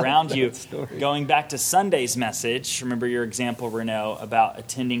people around you, going back to Sunday's message, remember your example, Renaud, about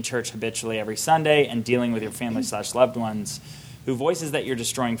attending church habitually every Sunday and dealing with your family/loved ones, who voices that you're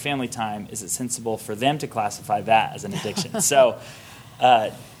destroying family time, is it sensible for them to classify that as an addiction? So,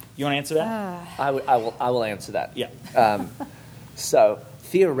 you want to answer that? I will answer that. Yeah. So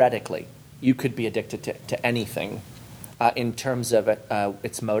theoretically, you could be addicted to anything in terms of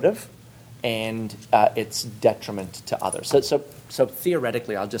its motive and its detriment to others. So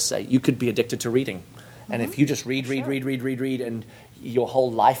theoretically, I'll just say you could be addicted to reading. And if you just read, and your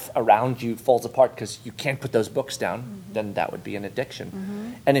whole life around you falls apart because you can't put those books down, then that would be an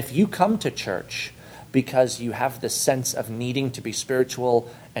addiction. And if you come to church because you have this sense of needing to be spiritual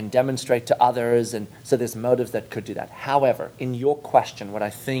and demonstrate to others, and so there's motives that could do that. However, in your question, what I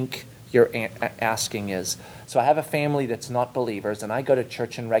think you're asking is, so I have a family that's not believers, and I go to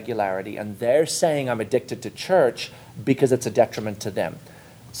church in regularity, and they're saying I'm addicted to church because it's a detriment to them.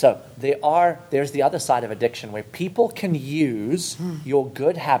 So there's the other side of addiction where people can use your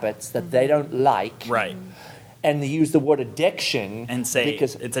good habits that they don't like, Right. and they use the word addiction And say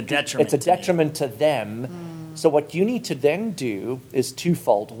because it's a detriment It's a to me. detriment to them. So what you need to then do is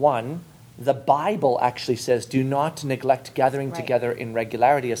twofold. One, the Bible actually says, do not neglect gathering Right. together in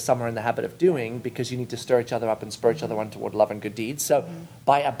regularity as some are in the habit of doing, because you need to stir each other up and spur each other on toward love and good deeds. So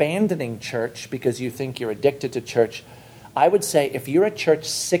by abandoning church because you think you're addicted to church, I would say if you're at church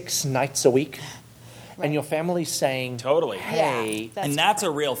 6 nights a week and your family's saying, Totally. hey, Yeah. And that's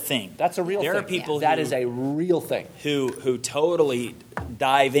a real thing. that's a real thing. There are people that who- is a real thing. who totally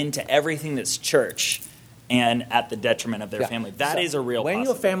dive into everything that's church and at the detriment of their Yeah. family. That is So a real when your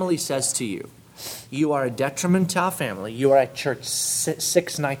possibility. family says to you, you are a detriment to our family, you are at church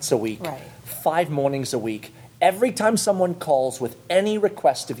 6 nights a week, Right. 5 mornings a week, every time someone calls with any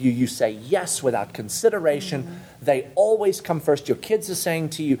request of you, you say yes without consideration. They always come first. Your kids are saying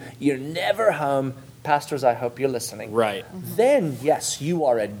to you, you're never home. Pastors, I hope you're listening. Right. Then, yes, you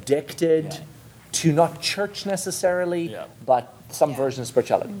are addicted to not church necessarily, Yeah. but some version of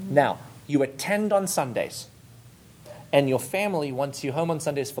spirituality. Now, you attend on Sundays, and your family wants you home on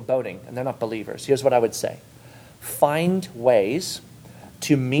Sundays for boating, and they're not believers. Here's what I would say. Find ways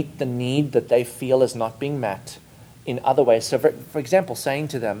to meet the need that they feel is not being met in other ways. So, for example, saying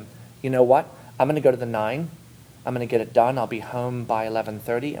to them, you know what, I'm going to go to the 9. I'm going to get it done. I'll be home by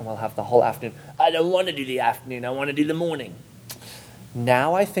 11:30, and we'll have the whole afternoon. I don't want to do the afternoon. I want to do the morning.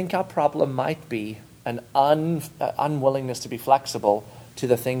 Now I think our problem might be an unwillingness to be flexible to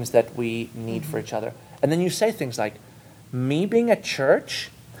the things that we need for each other. And then you say things like, me being at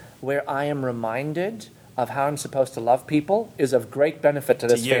church where I am reminded of how I'm supposed to love people is of great benefit to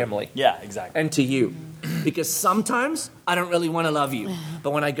this you. family. Yeah, exactly. And to you. Because sometimes I don't really want to love you.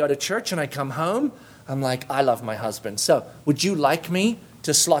 But when I go to church and I come home, I'm like, I love my husband. So would you like me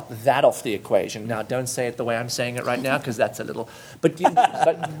to slot that off the equation? Now, don't say it the way I'm saying it right now, because that's a little... But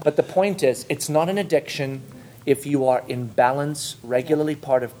the point is, it's not an addiction if you are in balance, regularly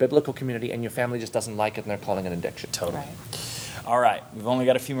part of biblical community, and your family just doesn't like it and they're calling it an addiction. Totally. All right, we've only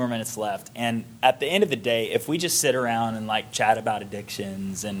got a few more minutes left. And at the end of the day, if we just sit around and chat about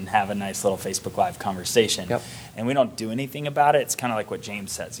addictions and have a nice little Facebook Live conversation, and we don't do anything about it, it's kind of like what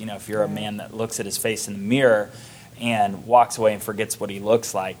James says. You know, if you're a man that looks at his face in the mirror and walks away and forgets what he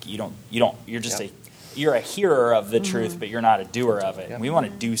looks like, you're just you're a hearer of the truth, but you're not a doer of it. And we want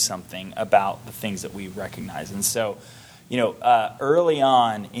to do something about the things that we recognize. And so, early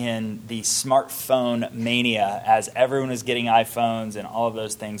on in the smartphone mania, as everyone was getting iPhones and all of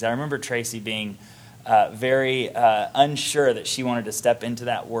those things, I remember Tracy being very unsure that she wanted to step into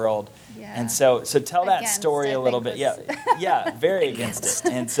that world. Yeah. And so tell that Against, story I a little think bit. Yeah, very against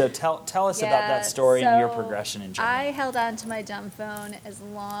it. And so tell us about that story and your so progression in journey. I held on to my dumb phone as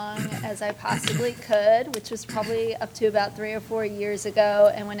long as I possibly could, which was probably up to about 3 or 4 years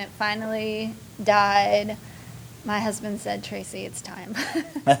ago. And when it finally died, my husband said, Tracy, it's time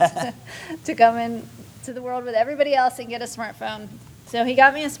to come into the world with everybody else and get a smartphone. So he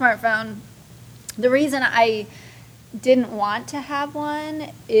got me a smartphone. The reason I didn't want to have one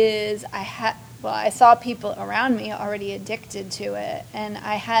is I saw people around me already addicted to it, and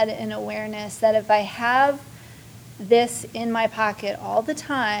I had an awareness that if I have this in my pocket all the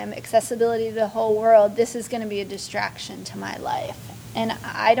time, accessibility to the whole world, this is going to be a distraction to my life. And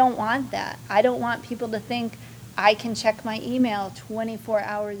I don't want that. I don't want people to think I can check my email 24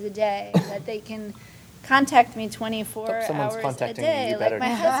 hours a day, that they can contact me 24 Someone's hours a contacting day, you, you better like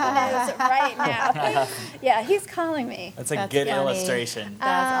my husband is right now. Yeah, he's calling me. That's a That's good funny. illustration.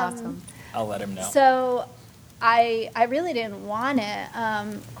 That's awesome. I'll let him know. So I really didn't want it.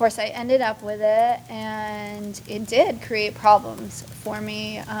 Of course, I ended up with it, and it did create problems for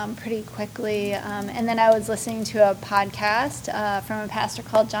me pretty quickly. And then I was listening to a podcast from a pastor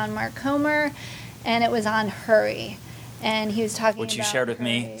called John Mark Comer, and it was on hurry. and he was talking Which you about shared with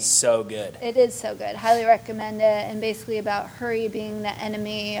me, hurry. so good. It is so good. Highly recommend it. And basically about hurry being the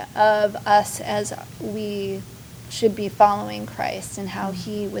enemy of us as we should be following Christ, and how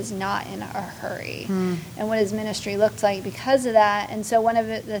he was not in a hurry, and what his ministry looked like because of that. And so one of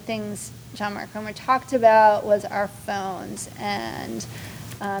the things John Mark Comer talked about was our phones. And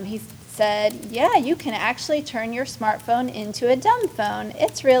he said, yeah, you can actually turn your smartphone into a dumb phone.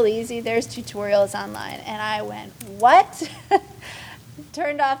 It's real easy. There's tutorials online. And I went, what?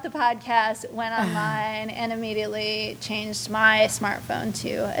 Turned off the podcast, went online, and immediately changed my smartphone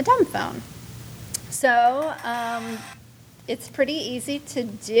to a dumb phone. So it's pretty easy to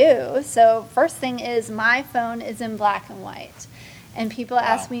do. So first thing is, my phone is in black and white. And people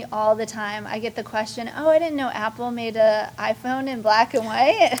ask me all the time, I get the question, oh, I didn't know Apple made an iPhone in black and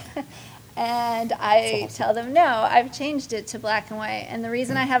white. And I tell them, no, I've changed it to black and white. And the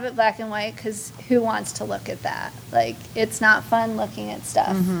reason I have it black and white, because who wants to look at that? Like, it's not fun looking at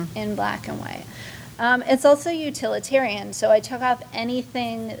stuff in black and white. It's also utilitarian. So I took off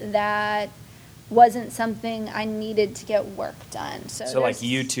anything that wasn't something I needed to get work done. So like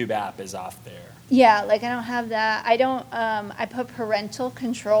YouTube app is off there. Yeah, like I don't have that. I don't, I put parental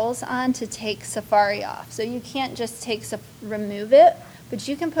controls on to take Safari off. So you can't just remove it, but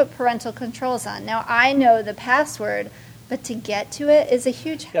you can put parental controls on. Now I know the password, but to get to it is a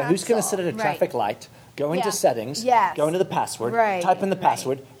huge hassle. Yeah, who's going to sit at a traffic light, go into settings, go into the password, type in the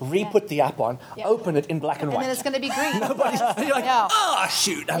password, re-put the app on, open it in black and white. And then it's going to be green. You're like, oh,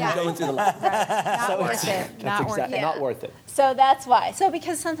 shoot, I'm going through the light. Not worth it. Not worth it. So that's why. So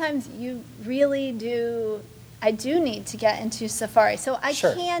because sometimes you really do, I do need to get into Safari. So I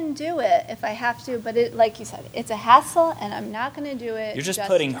can do it if I have to, but it, like you said, it's a hassle, and I'm not going to do it. You're just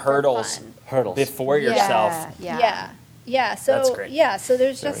putting hurdles before yourself. Yeah. So that's great. Yeah. So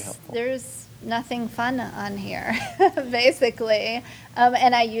there's nothing fun on here, basically,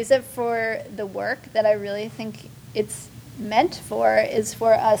 and I use it for the work that I really think it's meant for, is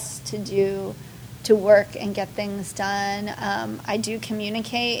for us to work and get things done. I do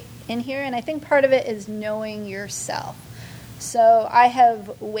communicate in here, and I think part of it is knowing yourself. So I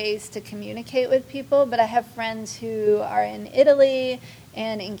have ways to communicate with people, but I have friends who are in Italy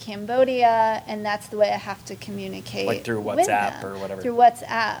and in Cambodia, and that's the way I have to communicate. Like through with WhatsApp them. or whatever. Through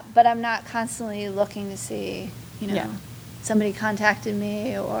WhatsApp, but I'm not constantly looking to see, somebody contacted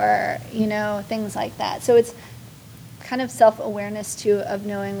me or, things like that. So it's kind of self-awareness too, of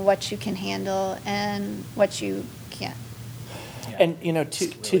knowing what you can handle and what you can't. And,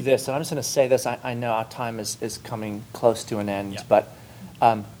 to this, and I'm just going to say this, I know our time is coming close to an end, but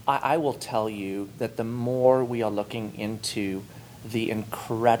I will tell you that the more we are looking into the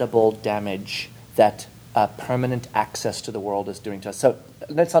incredible damage that permanent access to the world is doing to us. So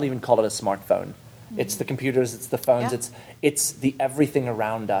let's not even call it a smartphone. Mm-hmm. It's the computers, it's the phones, it's the everything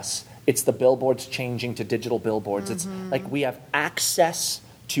around us. It's the billboards changing to digital billboards. It's like we have access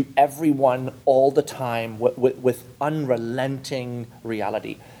to everyone all the time with unrelenting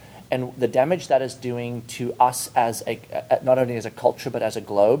reality. And the damage that is doing to us as not only as a culture, but as a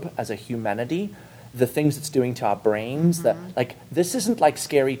globe, as a humanity, the things it's doing to our brains, this isn't like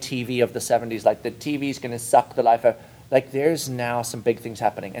scary TV of the 70s, like the TV's going to suck the life out. Like, there's now some big things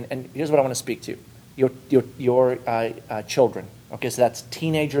happening. And here's what I want to speak to. Your children, okay, so that's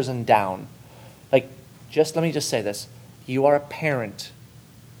teenagers and down. Let me just say this. You are a parent,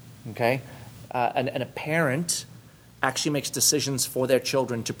 okay? And a parent actually makes decisions for their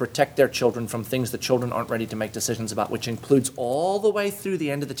children to protect their children from things that children aren't ready to make decisions about, which includes all the way through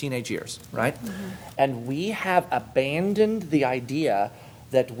the end of the teenage years, right? Mm-hmm. And we have abandoned the idea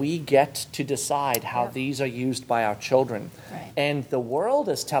that we get to decide how these are used by our children. Right. And the world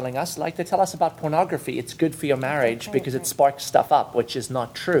is telling us, like they tell us about pornography, it's good for your marriage because it sparks stuff up, which is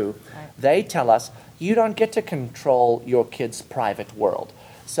not true. Right. They tell us, you don't get to control your kid's private world.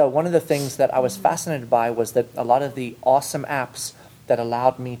 So one of the things that I was fascinated by was that a lot of the awesome apps that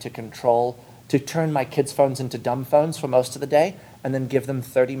allowed me to turn my kids' phones into dumb phones for most of the day and then give them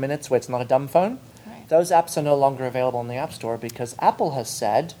 30 minutes where it's not a dumb phone, those apps are no longer available in the App Store because Apple has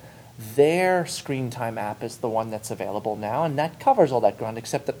said their screen time app is the one that's available now, and that covers all that ground,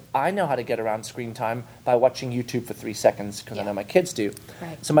 except that I know how to get around screen time by watching YouTube for 3 seconds because I know my kids do.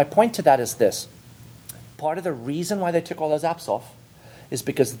 Right. So my point to that is this. Part of the reason why they took all those apps off is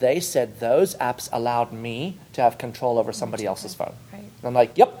because they said those apps allowed me to have control over somebody else's phone. Right. And I'm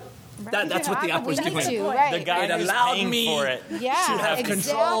like, yep. That's what the app was doing. The guy who's allowed me for it to have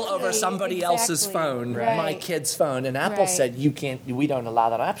control over somebody else's phone, my kid's phone. And Apple said, we don't allow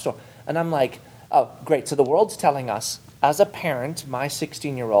that on App Store. And I'm like, oh, great. So the world's telling us, as a parent, my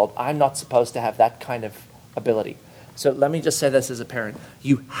 16-year-old, I'm not supposed to have that kind of ability. So let me just say this as a parent.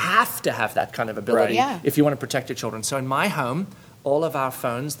 You have to have that kind of ability Right. Yeah. if you want to protect your children. So in my home, all of our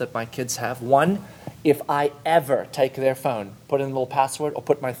phones that my kids have, one, if I ever take their phone, put in a little password or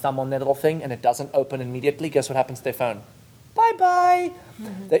put my thumb on their little thing and it doesn't open immediately, guess what happens to their phone? Bye-bye.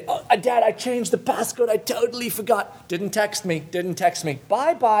 Dad, I changed the passcode. I totally forgot. Didn't text me.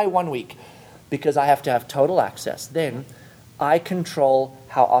 Bye-bye 1 week. Because I have to have total access. Then I control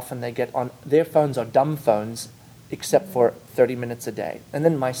how often they get on. Their phones are dumb phones except for 30 minutes a day. And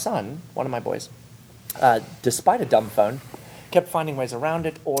then my son, one of my boys, despite a dumb phone, kept finding ways around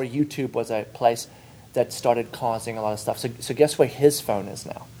it, or YouTube was a place that started causing a lot of stuff. So guess where his phone is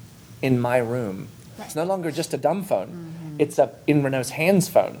now? In my room. Right. It's no longer just a dumb phone. Mm-hmm. It's in Renault's hands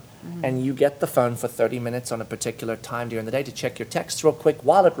phone. Mm-hmm. And you get the phone for 30 minutes on a particular time during the day to check your texts real quick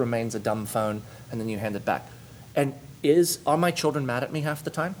while it remains a dumb phone, and then you hand it back. And are my children mad at me half the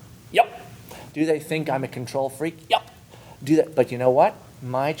time? Yep. Do they think I'm a control freak? Yep. But you know what?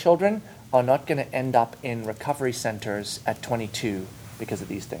 My children are not going to end up in recovery centers at 22 because of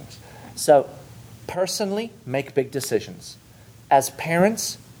these things. So personally, make big decisions. As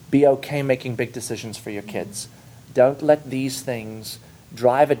parents, be okay making big decisions for your kids. Don't let these things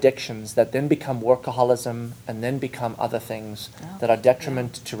drive addictions that then become workaholism and then become other things that are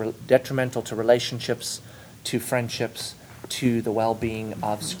detrimental to relationships, to friendships, to the well-being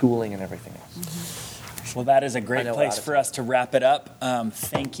of schooling and everything else. Mm-hmm. Well, that is a great place for us to wrap it up.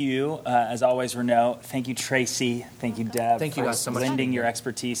 Thank you, as always, Renault. Thank you, Tracy. Thank you, Deb. Thank you guys so much. Lending your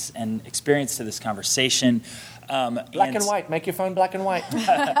expertise and experience to this conversation. Black and white. Make your phone black and white.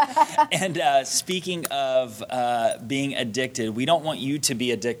 And speaking of being addicted, we don't want you to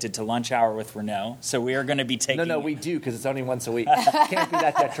be addicted to Lunch Hour with Renault. So we are going to be taking... No, we do, because it's only once a week. Can't be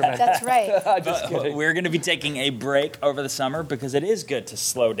that detrimental. That's right. Just kidding. We're going to be taking a break over the summer because it is good to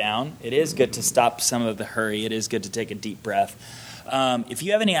slow down. It is good to stop some of the hurry. It is good to take a deep breath. If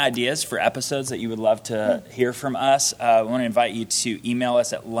you have any ideas for episodes that you would love to hear from us, I want to invite you to email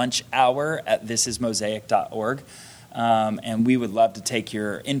us at lunchhour@thisismosaic.org. And we would love to take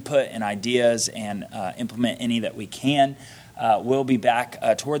your input and ideas and implement any that we can. We'll be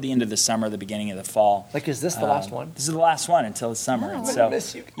back toward the end of the summer, the beginning of the fall. Is this the last one? This is the last one until the summer. I'm going to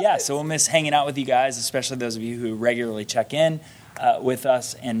miss you guys. Yeah, so we'll miss hanging out with you guys, especially those of you who regularly check in with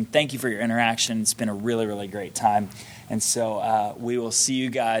us. And thank you for your interaction. It's been a really, really great time. And so we will see you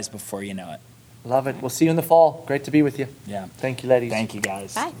guys before you know it. Love it. We'll see you in the fall. Great to be with you. Yeah. Thank you, ladies. Thank you,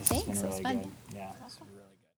 guys. Bye. This has Thanks. been It was really fun. good.